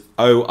letters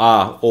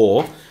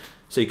or.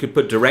 So you could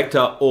put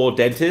director or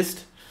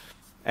dentist.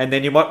 And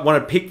then you might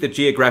want to pick the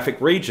geographic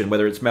region,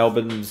 whether it's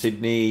Melbourne,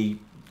 Sydney,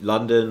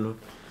 London,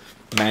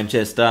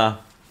 Manchester,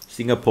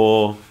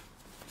 Singapore,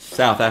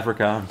 South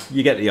Africa.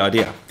 You get the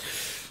idea.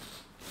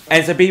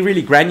 And so be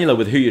really granular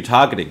with who you're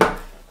targeting.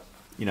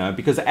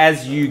 Because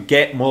as you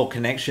get more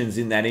connections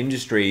in that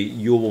industry,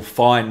 you will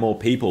find more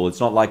people. It's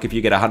not like if you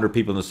get 100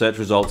 people in the search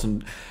results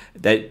and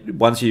that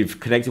once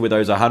you've connected with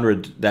those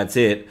 100, that's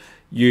it.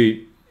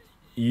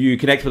 You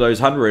connect with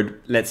those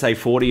 100, let's say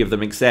 40 of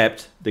them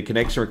accept the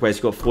connection request.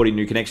 You've got 40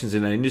 new connections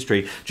in that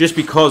industry. Just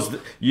because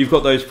you've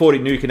got those 40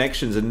 new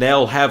connections and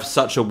they'll have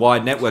such a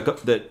wide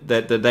network that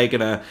they're going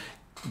to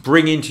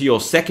bring into your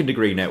second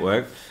degree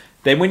network,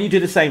 then when you do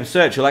the same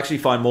search, you'll actually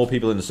find more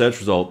people in the search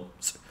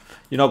results.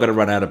 You're not going to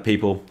run out of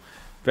people.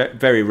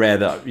 Very rare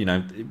that,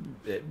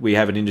 we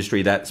have an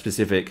industry that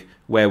specific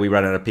where we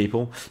run out of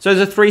people. So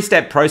there's a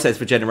 3-step process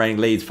for generating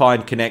leads: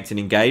 find, connect, and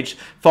engage.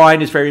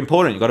 Find is very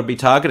important. You've got to be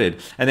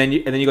targeted. And then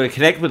you've got to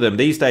connect with them.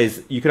 These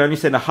days, you can only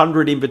send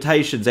 100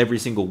 invitations every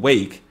single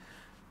week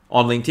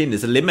on LinkedIn.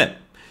 There's a limit.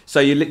 So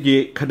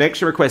your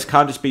connection request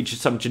can't just be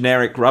just some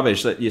generic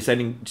rubbish that you're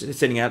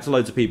sending out to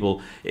loads of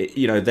people.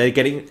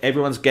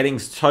 Everyone's getting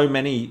so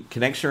many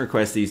connection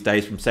requests these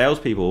days from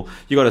salespeople.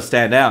 You got to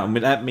stand out, and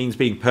that means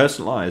being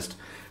personalized.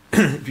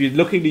 If you're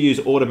looking to use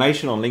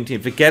automation on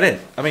LinkedIn, forget it.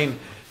 I mean,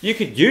 you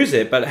could use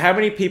it, but how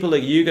many people are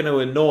you going to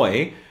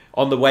annoy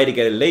on the way to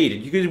get a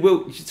lead?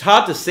 It's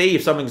hard to see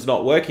if something's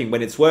not working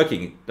when it's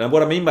working. And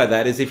what I mean by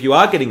that is, if you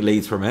are getting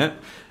leads from it,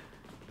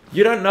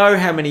 you don't know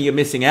how many you're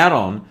missing out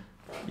on,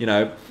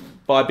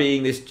 by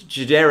being this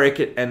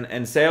generic and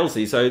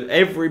salesy. So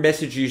every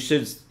message you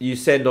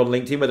send on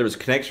LinkedIn, whether it's a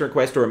connection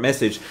request or a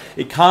message,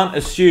 it can't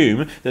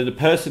assume that the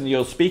person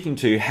you're speaking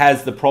to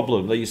has the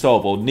problem that you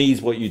solve or needs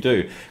what you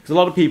do. Because a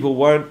lot of people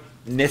won't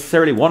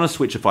necessarily want to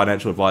switch a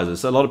financial advisor.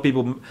 So a lot of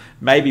people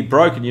may be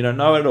broke and you don't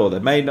know it, or they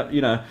may not,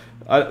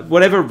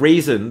 whatever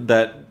reason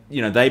that,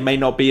 they may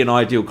not be an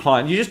ideal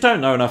client. You just don't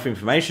know enough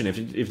information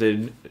if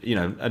they're,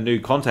 a new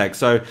contact.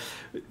 So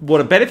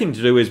what a better thing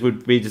to do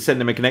would be to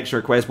send them a connection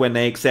request when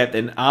they accept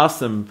and ask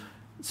them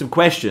some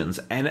questions.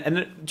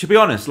 And to be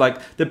honest,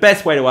 like, the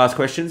best way to ask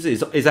questions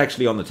is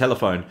actually on the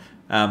telephone.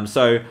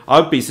 So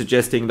I'd be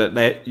suggesting that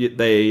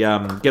they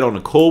get on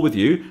a call with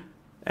you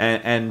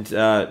and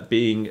so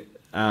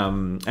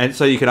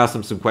you can ask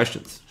them some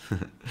questions.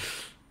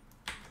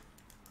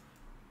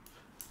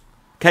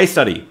 Case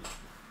study.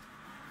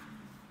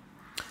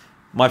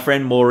 My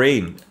friend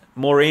Maureen.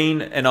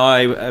 Maureen and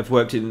I have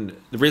worked in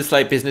the real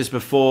estate business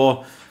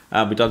before.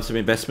 We've done some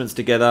investments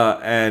together,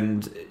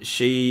 and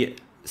she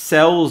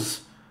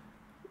sells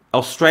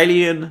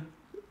Australian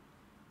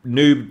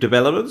new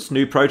developments,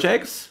 new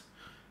projects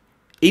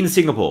in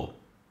Singapore,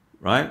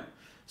 right?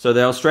 So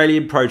they're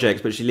Australian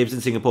projects, but she lives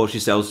in Singapore. She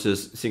sells to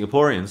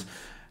Singaporeans.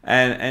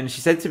 And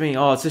she said to me,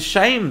 oh, it's a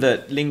shame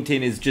that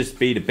LinkedIn is just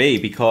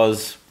B2B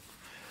because,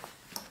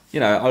 you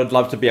know, I would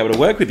love to be able to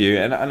work with you.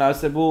 And I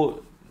said,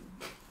 well,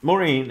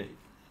 Maureen,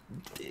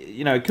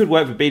 you know, it could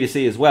work for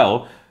B2C as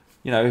well.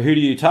 You know, who do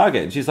you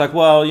target? And she's like,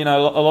 well, you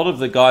know, a lot of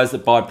the guys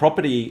that buy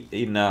property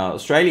in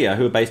Australia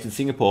who are based in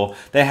Singapore,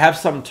 they have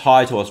some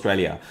tie to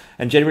Australia.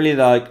 And generally,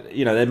 like,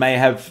 you know, they may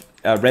have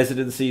a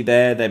residency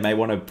there. They may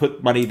want to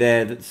put money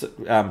there that's,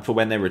 for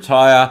when they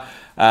retire.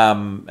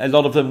 A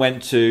lot of them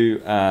went to,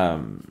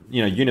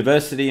 you know,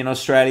 university in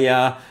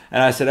Australia.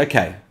 And I said,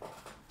 okay,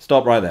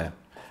 stop right there.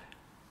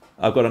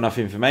 I've got enough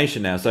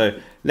information now. So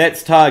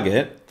let's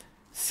target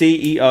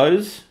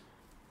CEOs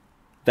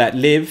that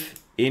live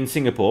in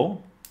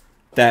Singapore,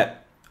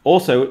 that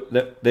also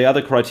the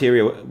other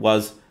criteria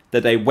was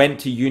that they went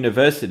to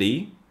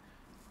university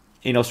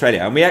in Australia.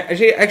 And we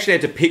actually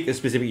had to pick the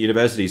specific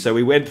university. So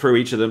we went through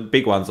each of the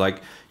big ones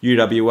like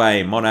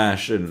UWA,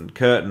 Monash and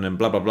Curtin and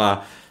blah, blah,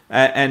 blah,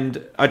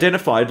 and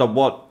identified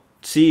what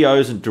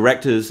CEOs and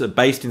directors are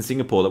based in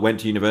Singapore that went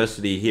to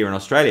university here in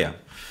Australia.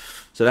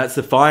 So that's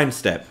the fine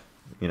step,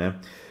 you know.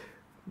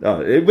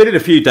 Within a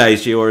few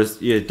days, she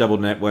already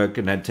doubled network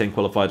and had 10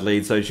 qualified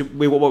leads. So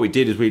what we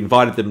did is we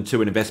invited them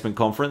to an investment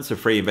conference, a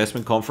free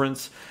investment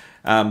conference,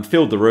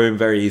 filled the room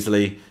very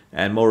easily,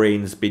 and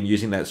Maureen's been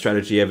using that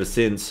strategy ever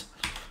since.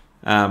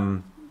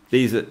 So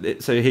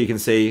here you can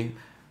see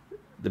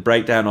the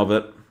breakdown of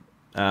it.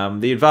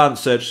 The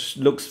advanced search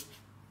looks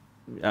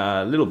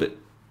a little bit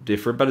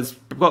different, but it's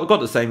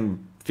got the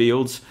same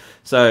fields.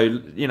 So,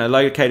 you know,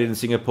 located in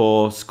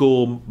Singapore,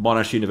 school,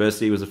 Monash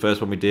University was the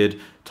first one we did.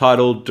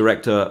 Title,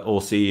 director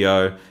or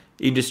CEO.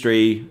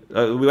 Industry,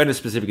 we went as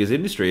specific as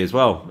industry as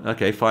well.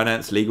 Okay,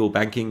 finance, legal,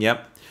 banking,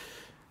 yep.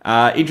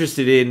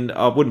 Interested in,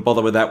 I wouldn't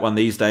bother with that one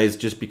these days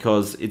just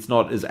because it's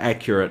not as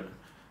accurate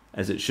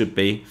as it should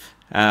be.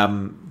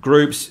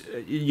 Groups,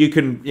 you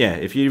can, yeah,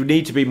 if you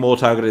need to be more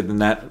targeted than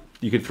that,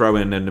 you could throw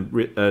in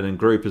a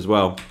group as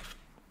well.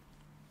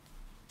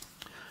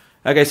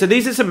 Okay, so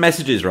these are some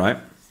messages, right?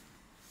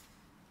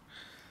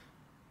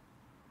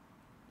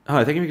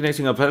 Hi, thank you for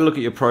connecting. I've had a look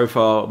at your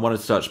profile and wanted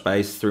to touch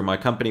base. Through my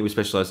company, we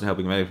specialize in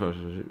helping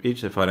each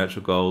of their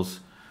financial goals.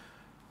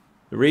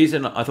 The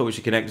reason I thought we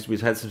should connect is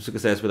we've had some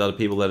success with other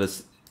people that are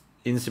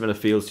in similar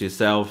fields to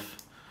yourself.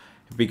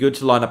 It'd be good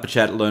to line up a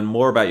chat to learn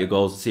more about your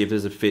goals and see if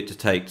there's a fit to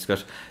take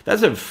discussion.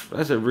 That's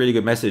a really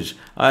good message.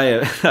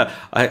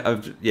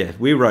 Yeah,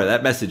 we wrote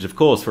that message, of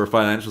course, for a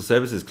financial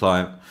services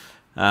client.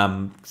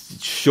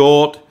 It's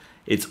short.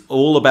 It's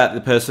all about the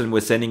person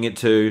we're sending it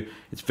to.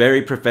 It's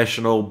very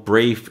professional,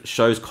 brief,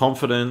 shows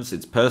confidence.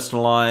 It's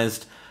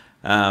personalized,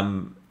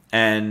 and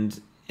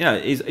you know,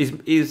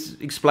 is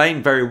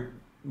explained very,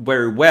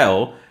 very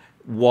well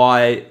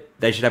why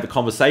they should have a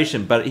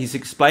conversation. But he's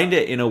explained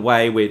it in a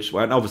way which,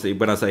 well, and obviously,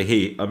 when I say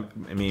he,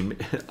 I mean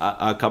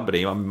our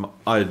company.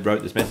 I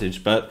wrote this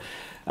message, but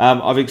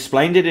I've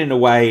explained it in a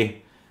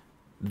way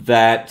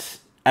that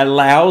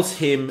allows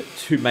him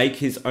to make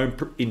his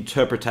own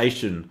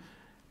interpretation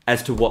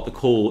as to what the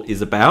call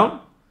is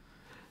about.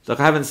 So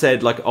like I haven't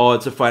said like, oh,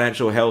 it's a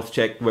financial health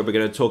check where we're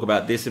going to talk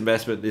about this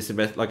investment.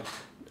 Like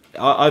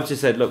I've just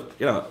said, look,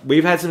 you know,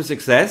 we've had some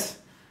success.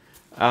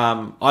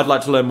 I'd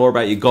like to learn more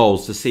about your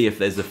goals to see if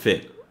there's a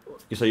fit.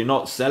 So you're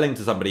not selling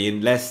to somebody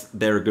unless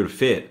they're a good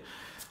fit.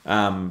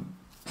 As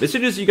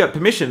soon as you get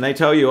permission, they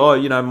tell you, oh,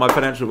 you know, my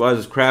financial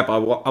advisor's crap. I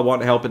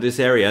want help in this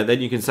area.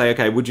 Then you can say,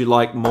 okay, would you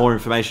like more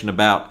information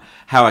about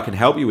how I can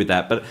help you with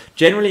that? But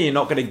generally, you're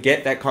not going to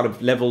get that kind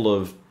of level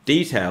of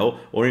detail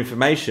or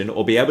information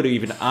or be able to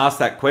even ask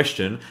that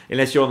question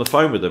unless you're on the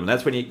phone with them. And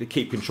that's when you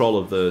keep control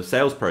of the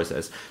sales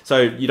process.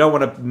 So you don't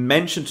want to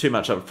mention too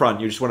much up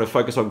front. You just want to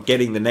focus on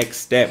getting the next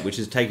step, which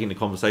is taking the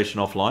conversation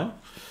offline.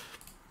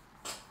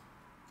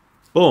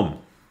 Boom.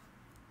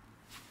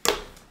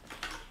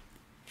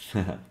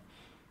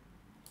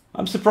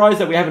 I'm surprised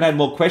that we haven't had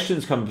more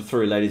questions come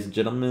through, ladies and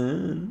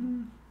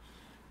gentlemen.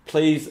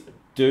 Please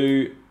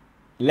do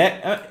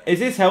is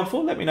this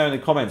helpful? Let me know in the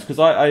comments, because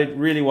I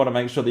really want to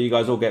make sure that you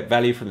guys all get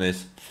value from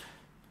this.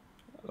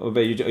 Or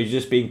are you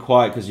just being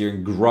quiet because you're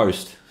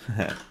engrossed?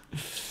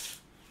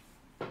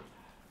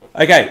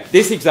 Okay,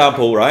 this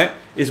example, right,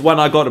 is one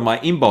I got in my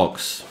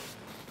inbox.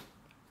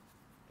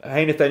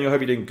 Hey, Nathaniel,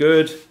 hope you're doing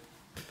good.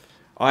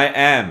 I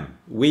am.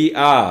 We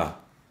are.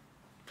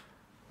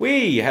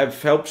 We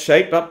have helped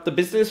shape up the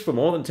business for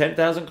more than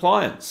 10,000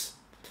 clients.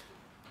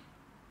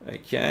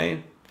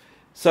 Okay.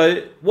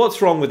 So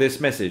what's wrong with this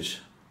message?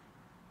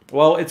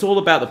 Well, it's all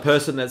about the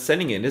person that's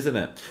sending it, isn't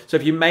it? So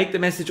if you make the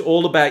message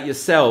all about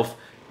yourself,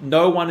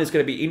 no one is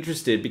going to be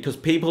interested, because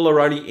people are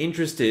only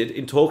interested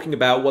in talking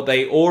about what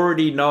they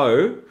already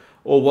know,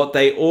 or what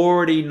they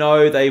already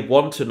know they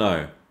want to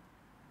know.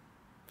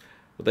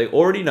 What they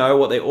already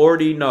know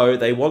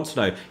they want to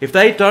know. If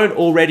they don't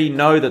already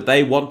know that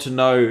they want to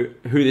know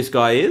who this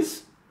guy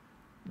is,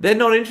 they're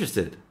not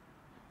interested.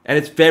 And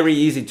it's very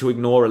easy to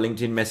ignore a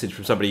LinkedIn message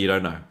from somebody you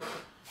don't know.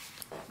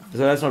 So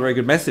that's not a very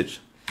good message.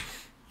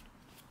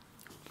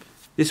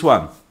 This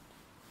one.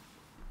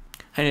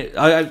 And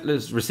I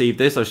just received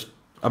this.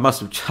 I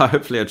must have,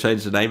 hopefully I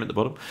changed the name at the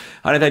bottom.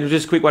 I don't think,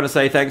 just a quick one to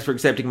say thanks for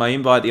accepting my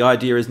invite. The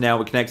idea is now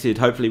we're connected.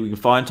 Hopefully we can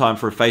find time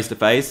for a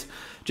face-to-face,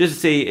 just to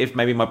see if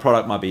maybe my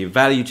product might be of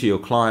value to your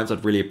clients.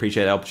 I'd really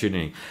appreciate the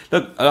opportunity.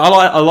 Look, I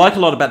like a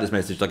lot about this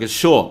message. Like, it's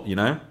short, you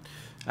know.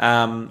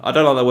 I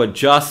don't like the word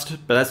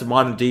just, but that's a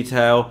minor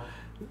detail.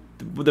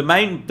 The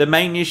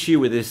main issue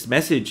with this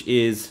message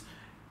is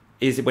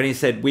when he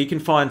said, we can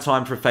find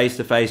time for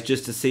face-to-face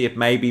just to see if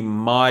maybe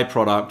my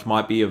product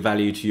might be of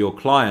value to your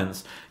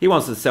clients. He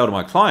wants to sell to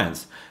my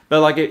clients. But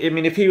like, I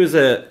mean, if he was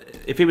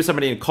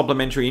somebody in a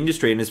complementary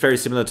industry, and it's very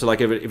similar to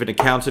like if an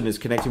accountant is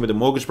connecting with a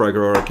mortgage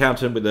broker, or an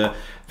accountant with a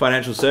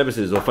financial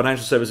services, or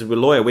financial services with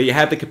a lawyer, where you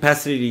have the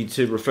capacity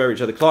to refer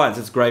each other clients,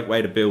 it's a great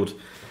way to build,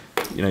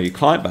 you know, your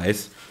client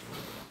base.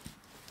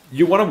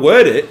 You want to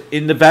word it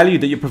in the value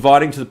that you're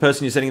providing to the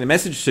person you're sending the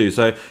message to.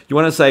 So you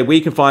want to say, we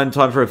can find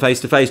time for a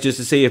face-to-face just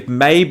to see if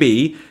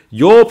maybe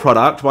your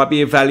product might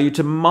be of value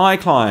to my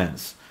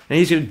clients. And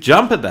he's going to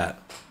jump at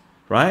that,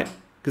 right?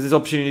 Because there's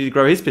opportunity to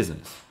grow his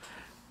business.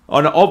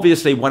 And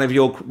obviously, when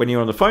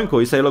you're on the phone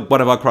call, you say, look,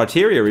 one of the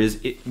criteria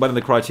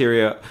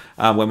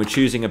when we're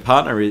choosing a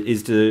partner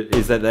is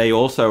that they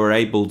also are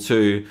able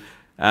to,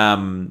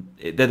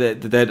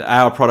 that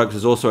our product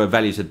is also of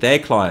value to their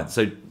clients.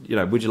 So, you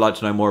know, would you like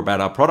to know more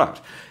about our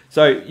product?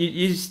 So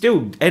you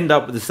still end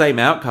up with the same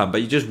outcome, but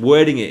you're just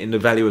wording it in the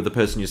value of the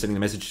person you're sending the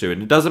message to.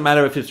 And it doesn't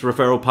matter if it's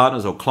referral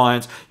partners or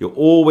clients, you've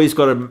always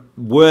got to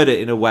word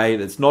it in a way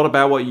that's not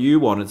about what you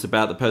want, it's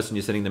about the person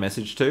you're sending the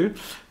message to.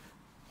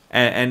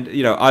 And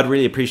you know, I'd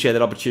really appreciate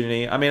that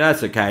opportunity. I mean,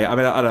 that's okay. I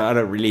mean, I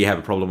don't really have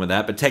a problem with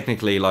that, but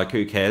technically, like,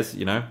 who cares,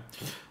 you know?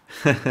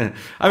 I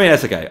mean,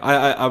 that's okay.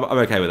 I'm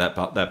okay with that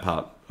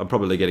part. I'm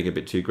probably getting a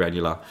bit too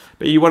granular.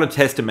 But you want to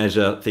test and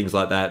measure things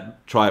like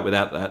that. Try it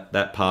without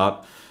that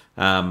part.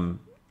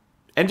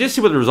 And just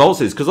see what the results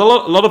is. Because a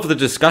lot of the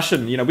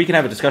discussion, you know, we can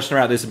have a discussion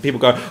around this and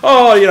people go,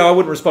 oh, you know, I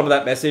wouldn't respond to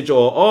that message,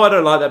 or, oh, I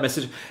don't like that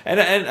message. And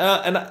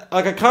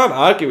like, I can't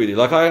argue with you.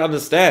 Like, I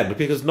understand,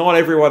 because not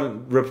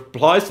everyone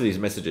replies to these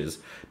messages.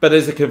 But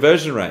there's a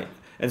conversion rate.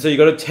 And so you've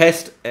got to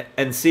test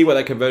and see what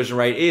that conversion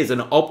rate is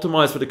and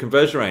optimize for the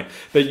conversion rate.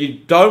 But you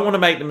don't want to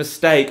make the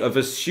mistake of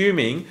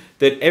assuming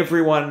that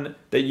everyone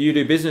that you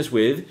do business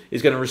with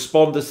is going to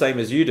respond the same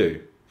as you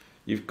do.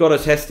 You've got to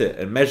test it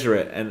and measure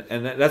it.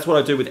 And that's what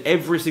I do with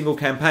every single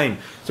campaign.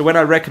 So when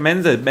I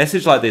recommend a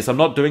message like this, I'm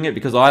not doing it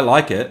because I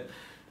like it.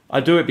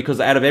 I do it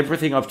because out of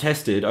everything I've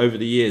tested over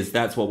the years,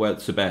 that's what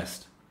works the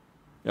best.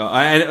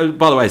 And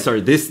by the way, sorry,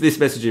 this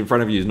message in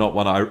front of you is not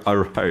one I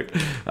wrote.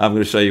 I'm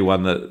going to show you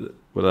one that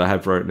I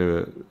have wrote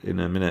in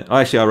a minute. Oh,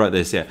 actually, I wrote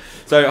this, yeah.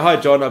 So, hi,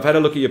 John. I've had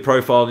a look at your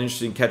profile and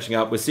interested in catching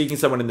up. We're seeking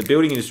someone in the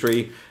building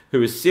industry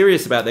who is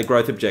serious about their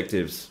growth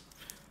objectives,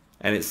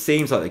 and it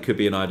seems like they could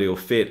be an ideal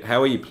fit.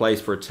 How are you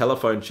placed for a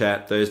telephone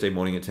chat Thursday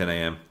morning at 10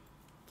 a.m.?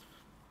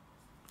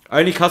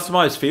 Only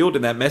customized field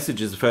in that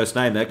message is the first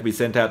name. That can be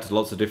sent out to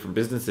lots of different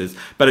businesses,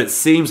 but it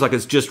seems like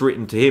it's just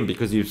written to him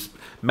because you've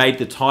made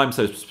the time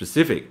so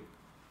specific.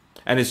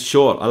 And it's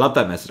short. I love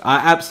that message. I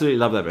absolutely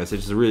love that message.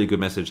 It's a really good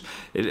message.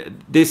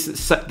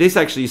 This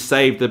actually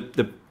saved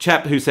the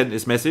chap who sent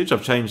this message.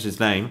 I've changed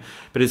his name,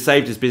 but it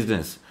saved his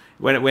business.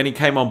 When he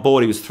came on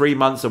board, he was 3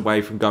 months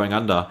away from going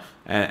under,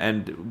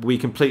 and we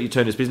completely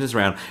turned his business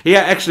around. He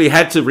actually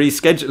had to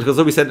reschedule, because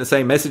we sent the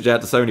same message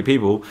out to so many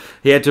people.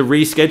 He had to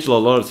reschedule a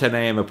lot of 10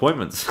 a.m.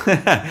 appointments,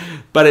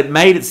 but it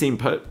made it seem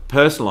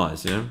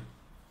personalized, you know.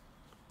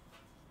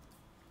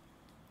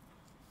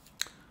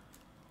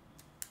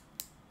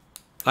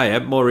 Oh yeah,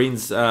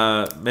 Maureen's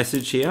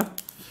message here.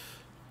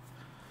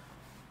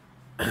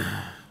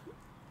 Yeah,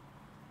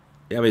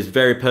 I mean, it's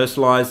very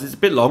personalized. It's a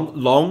bit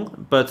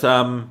long, but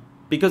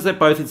because they're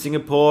both in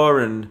Singapore,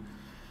 and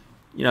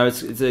you know,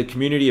 it's a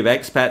community of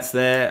expats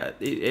there,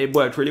 it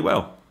worked really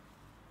well.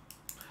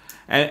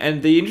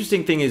 And the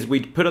interesting thing is, we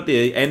put at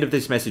the end of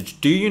this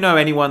message, do you know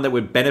anyone that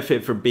would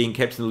benefit from being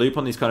kept in the loop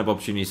on these kind of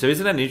opportunities? So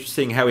isn't that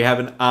interesting how we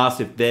haven't asked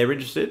if they're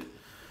interested?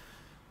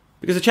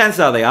 Because the chances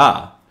are they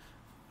are.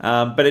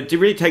 But it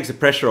really takes the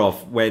pressure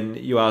off when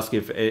you ask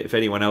if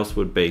anyone else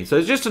would be. So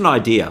it's just an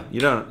idea. You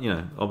don't, you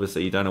know,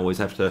 obviously you don't always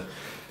have to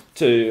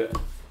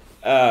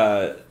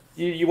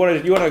you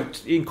want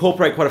to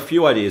incorporate quite a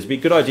few ideas. It'd be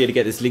a good idea to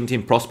get this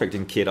LinkedIn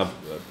prospecting kit I'm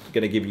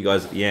going to give you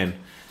guys at the end.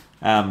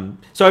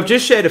 So I've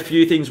just shared a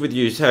few things with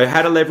you. So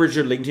how to leverage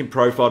your LinkedIn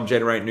profile to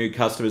generate new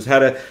customers, how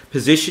to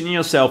position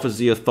yourself as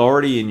the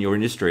authority in your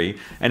industry,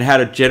 and how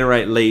to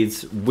generate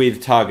leads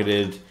with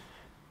targeted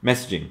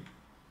messaging.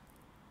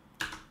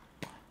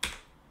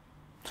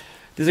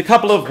 there's a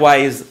couple of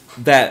ways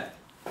that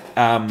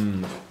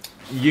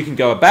you can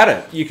go about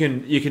it. You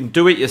can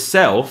do it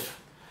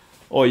yourself,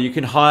 or you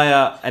can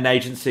hire an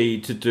agency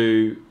to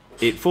do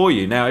it for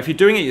you. Now, if you're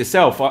doing it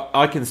yourself,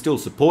 I can still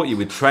support you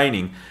with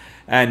training,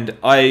 and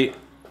I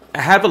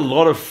have a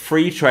lot of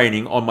free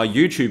training on my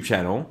YouTube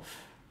channel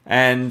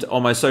and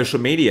on my social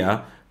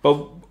media.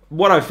 But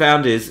what I've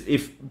found is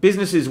if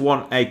businesses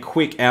want a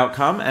quick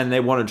outcome and they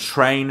want to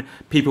train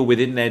people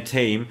within their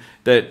team,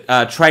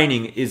 that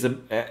training is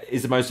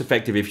the most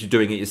effective if you're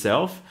doing it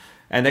yourself.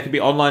 And that could be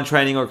online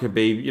training, or it could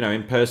be,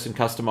 in person,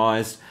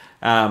 customized.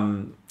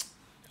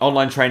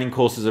 Online training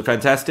courses are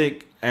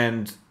fantastic,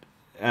 and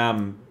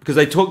because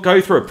they go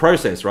through a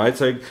process, right?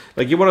 So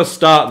like you want to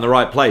start in the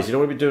right place. You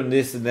don't want to be doing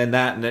this and then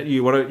that, and that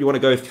you want to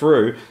go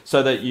through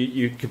so that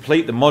you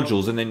complete the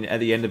modules, and then at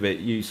the end of it,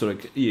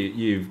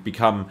 you've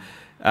become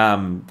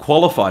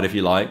qualified, if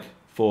you like,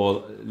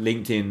 for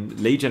LinkedIn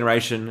lead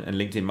generation and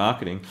LinkedIn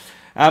marketing.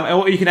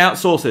 Or you can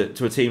outsource it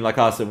to a team like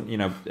us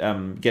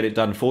and get it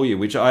done for you,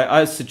 which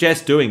I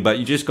suggest doing, but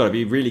you just got to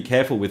be really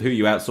careful with who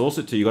you outsource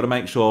it to. You got to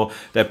make sure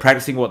they're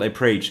practicing what they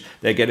preach.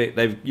 They've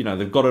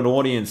got an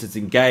audience that's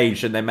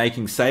engaged, and they're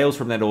making sales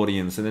from that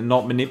audience, and they're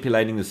not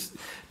manipulating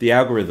the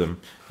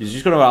algorithm. You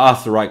just got to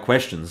ask the right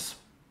questions.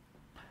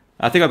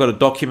 I think I've got a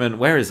document.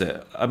 Where is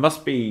it? I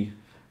must be.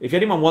 If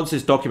anyone wants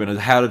this document of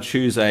how to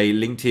choose a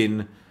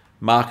LinkedIn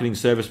marketing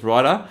service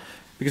provider.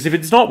 Because if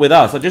it's not with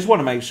us, I just want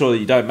to make sure that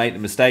you don't make the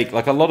mistake.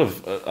 Like a lot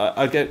of,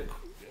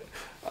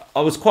 I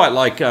was quite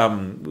like,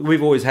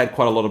 we've always had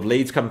quite a lot of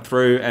leads come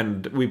through,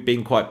 and we've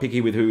been quite picky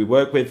with who we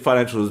work with.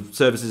 Financial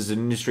services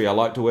industry I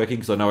like to work in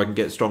because I know I can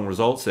get strong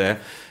results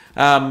there.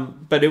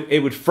 But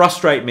it would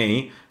frustrate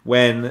me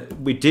when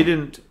we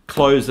didn't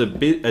close a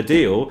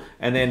deal,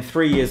 and then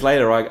 3 years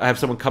later I have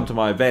someone come to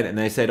my event and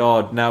they said,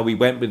 oh, no, we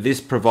went with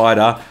this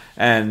provider,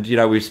 and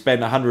we've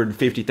spent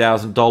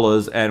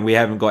 $150,000 and we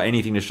haven't got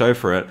anything to show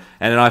for it,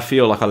 and then I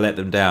feel like I let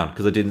them down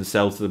because I didn't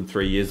sell to them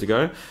 3 years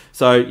ago.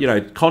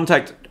 So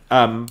contact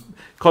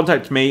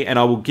me, and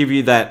I will give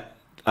you that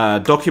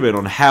document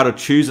on how to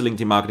choose a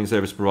LinkedIn marketing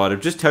service provider.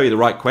 Just tell you the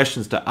right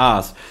questions to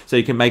ask so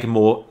you can make a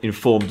more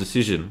informed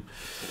decision.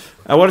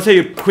 I want to tell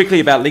you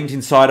quickly about LinkedIn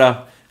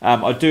Insider.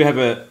 I do have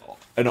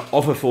an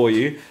offer for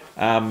you.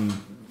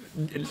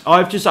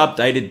 I've just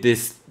updated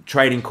this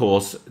training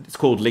course. It's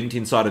called LinkedIn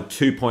Insider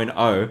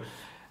 2.0.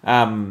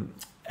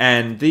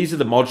 And these are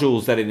the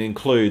modules that it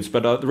includes.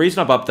 But the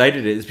reason I've updated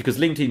it is because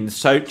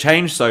LinkedIn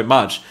changed so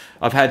much.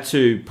 I've had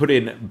to put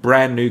in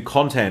brand new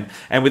content.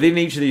 And within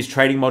each of these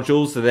training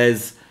modules,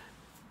 there's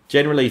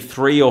generally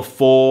 3 or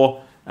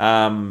 4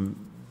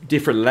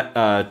 different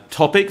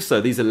topics. So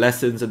these are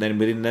lessons, and then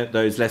within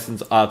those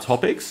lessons are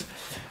topics.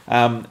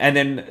 And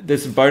then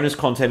there's some bonus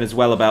content as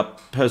well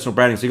about personal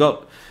branding. So you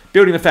got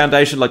building the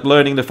foundation, like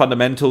learning the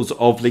fundamentals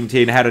of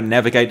LinkedIn, how to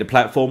navigate the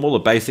platform, all the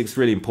basics,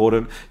 really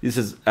important. This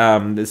is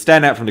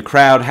stand out from the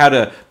crowd, how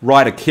to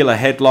write a killer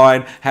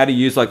headline, how to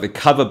use like the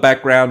cover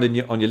background on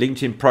your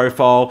LinkedIn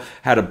profile,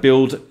 how to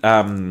build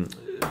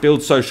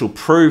social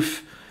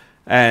proof,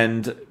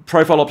 and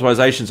profile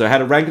optimization. So how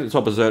to rank at the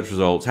top of search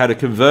results, how to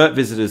convert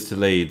visitors to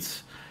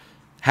leads,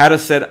 how to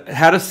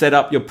set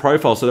up your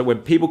profile so that when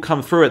people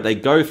come through it, they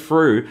go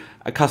through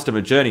a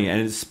customer journey and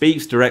it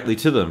speaks directly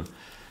to them.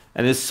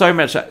 And there's so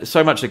much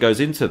that goes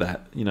into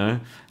that,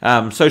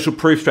 social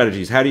proof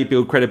strategies. How do you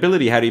build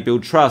credibility? How do you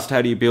build trust?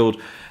 How do you build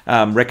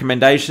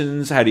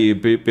recommendations? How do you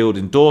build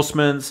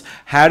endorsements?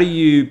 How do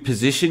you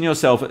position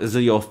yourself as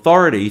the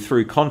authority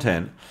through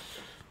content?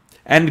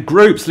 And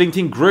groups,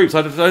 LinkedIn groups.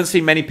 I don't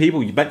see many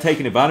people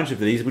taking advantage of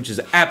these, which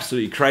is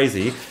absolutely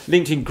crazy.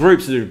 LinkedIn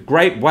groups is a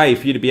great way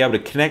for you to be able to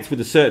connect with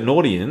a certain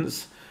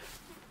audience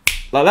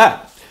like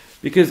that.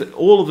 Because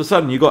all of a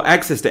sudden you've got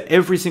access to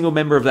every single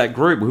member of that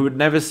group who would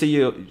never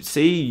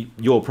see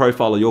your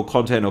profile or your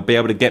content or be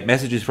able to get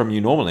messages from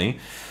you normally.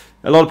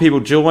 A lot of people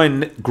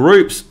join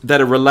groups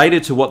that are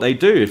related to what they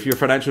do. If you're a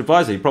financial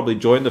advisor, you probably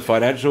join the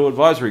financial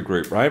advisory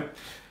group, right?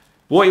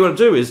 What you want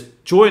to do is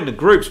join the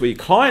groups where your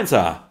clients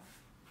are.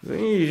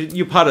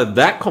 You're part of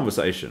that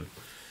conversation.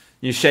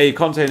 You share your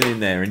content in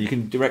there, and you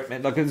can direct.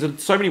 Like,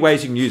 there's so many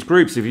ways you can use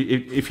groups.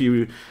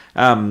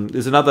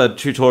 There's another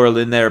tutorial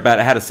in there about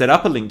how to set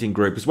up a LinkedIn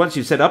group. Because once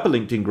you set up a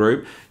LinkedIn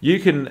group, you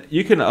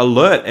can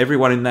alert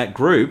everyone in that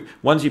group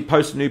once you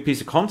post a new piece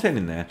of content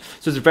in there.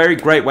 So it's a very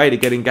great way to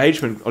get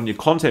engagement on your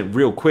content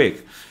real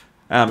quick.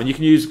 And you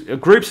can use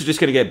groups are just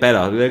going to get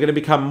better. They're going to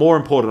become more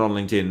important on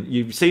LinkedIn.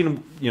 You've seen them,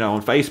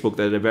 on Facebook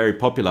that they're very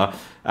popular.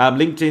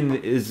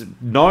 LinkedIn is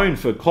known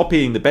for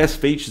copying the best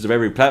features of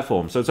every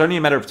platform. So it's only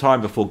a matter of time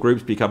before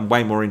groups become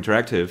way more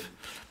interactive.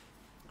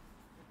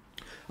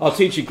 I'll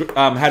teach you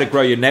how to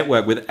grow your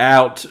network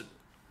without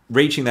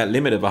reaching that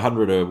limit of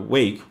 100 a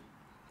week.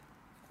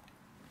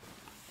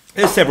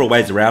 There's several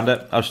ways around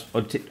it.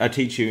 I'll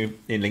teach you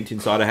in LinkedIn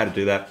Insider how to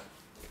do that.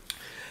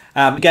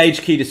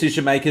 Engage key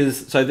decision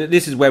makers. So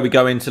this is where we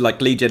go into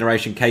like lead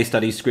generation, case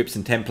studies, scripts,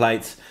 and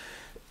templates.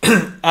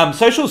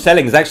 Social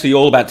selling is actually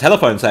all about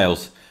telephone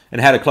sales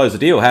and how to close a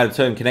deal, how to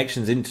turn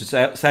connections into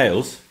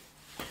sales.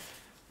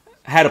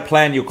 how to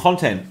plan your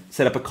content,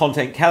 set up a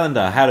content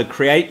calendar, how to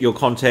create your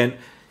content,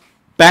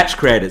 batch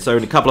create it. So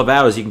in a couple of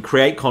hours, you can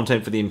create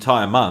content for the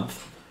entire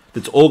month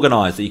that's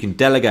organized, that you can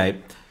delegate.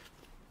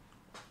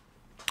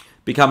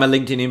 Become a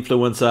LinkedIn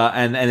influencer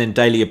and then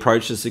daily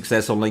approach to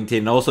success on LinkedIn.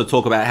 And also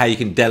talk about how you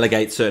can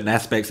delegate certain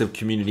aspects of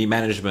community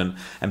management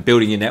and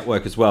building your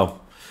network as well.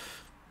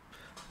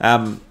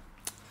 And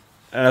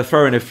I'll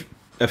throw in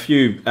a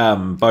few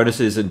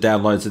bonuses and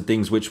downloads and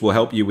things which will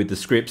help you with the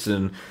scripts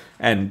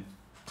and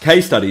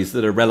case studies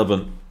that are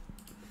relevant.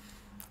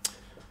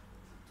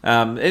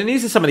 And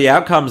these are some of the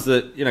outcomes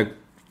that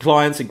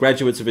clients and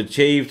graduates have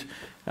achieved.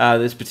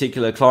 This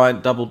particular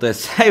client doubled their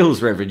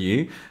sales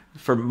revenue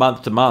from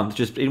month to month.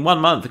 Just in 1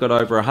 month, got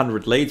over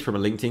 100 leads from a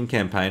LinkedIn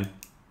campaign.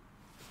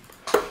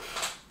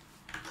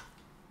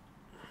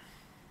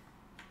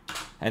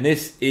 And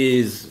this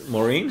is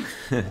Maureen.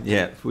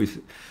 Yeah,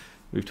 we've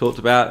talked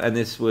about, and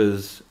this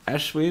was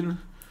Ashwin.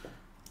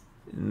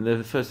 In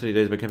the first 30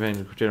 days of my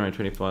campaign, generate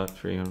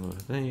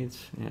 300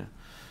 leads. Yeah.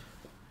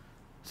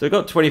 So I've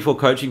got 24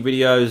 coaching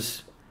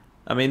videos.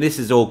 I mean, this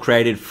is all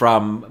created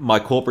from my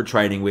corporate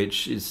training,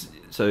 which is,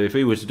 so if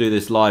we were to do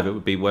this live, it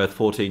would be worth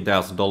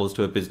 $14,000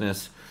 to a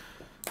business.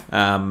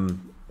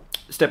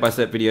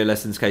 Step-by-step video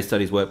lessons, case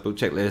studies, workbook,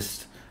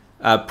 checklist.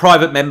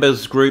 Private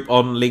members group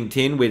on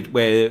LinkedIn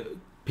where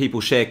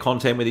people share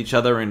content with each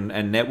other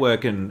and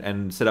network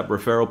and set up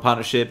referral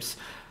partnerships.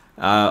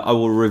 I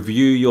will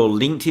review your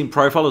LinkedIn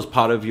profile as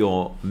part of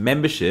your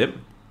membership.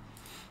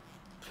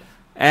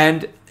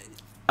 And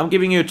I'm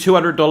giving you a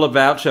 $200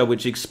 voucher,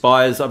 which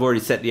expires. I've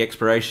already set the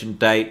expiration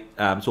date.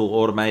 It's all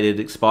automated.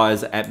 It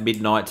expires at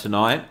midnight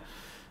tonight.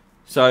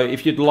 So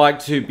if you'd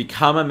like to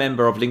become a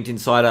member of LinkedIn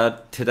Insider,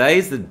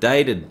 today's the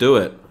day to do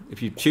it.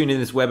 If you tune in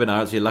this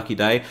webinar, it's your lucky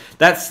day.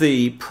 That's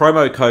the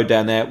promo code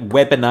down there,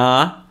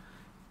 webinar,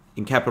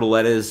 in capital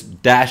letters,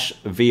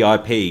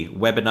 -VIP.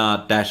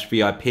 Webinar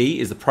 -VIP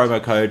is the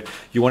promo code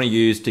you want to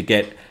use to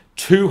get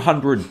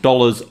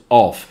 $200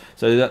 off.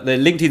 So the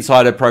LinkedIn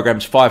Insider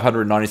program's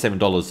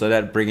 $597. So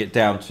that'd bring it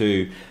down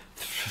to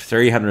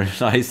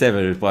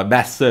 $397 if my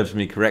math serves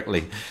me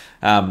correctly.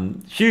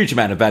 Huge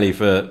amount of value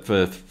for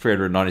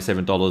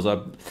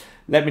 $397.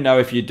 Let me know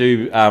if you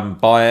do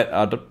buy it.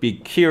 I'd be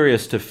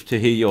curious to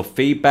hear your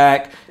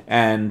feedback.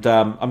 And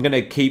I'd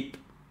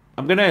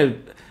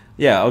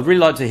really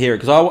like to hear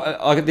it,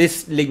 because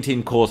this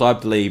LinkedIn course, I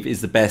believe,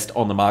 is the best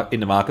on in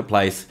the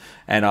marketplace,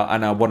 and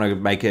I want to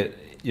make it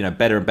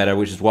better and better,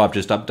 which is why I've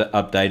just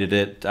updated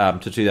it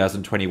to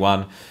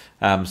 2021.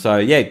 So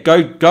yeah,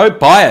 go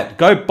buy it.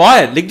 Go buy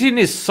it. LinkedIn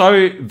is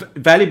so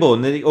valuable,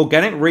 and the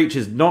organic reach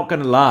is not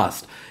going to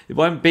last. It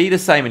won't be the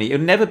same it'll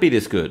never be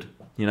this good.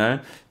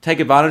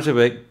 Take advantage of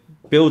it.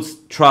 Builds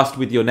trust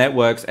with your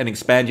networks and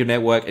expand your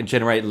network and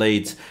generate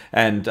leads,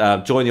 and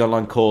join the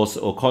online course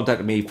or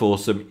contact me for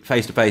some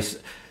face-to-face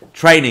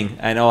training,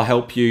 and I'll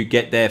help you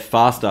get there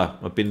faster.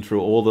 I've been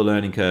through all the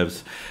learning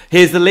curves.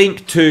 Here's the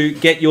link to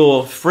get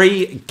your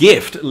free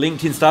gift,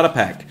 LinkedIn Starter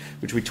Pack,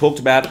 which we talked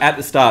about at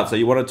the start. So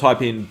you want to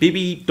type in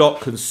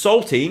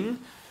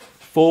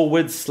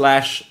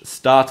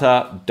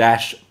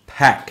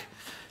bibby.consulting/starter-pack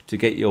to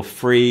get your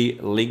free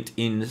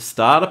LinkedIn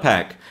Starter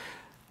Pack.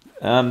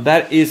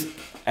 That is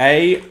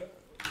a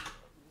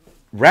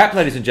wrap,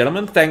 ladies and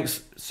gentlemen.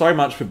 Thanks so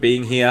much for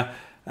being here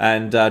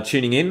and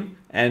tuning in.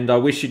 And I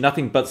wish you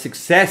nothing but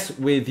success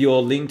with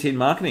your LinkedIn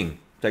marketing.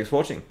 Thanks for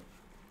watching.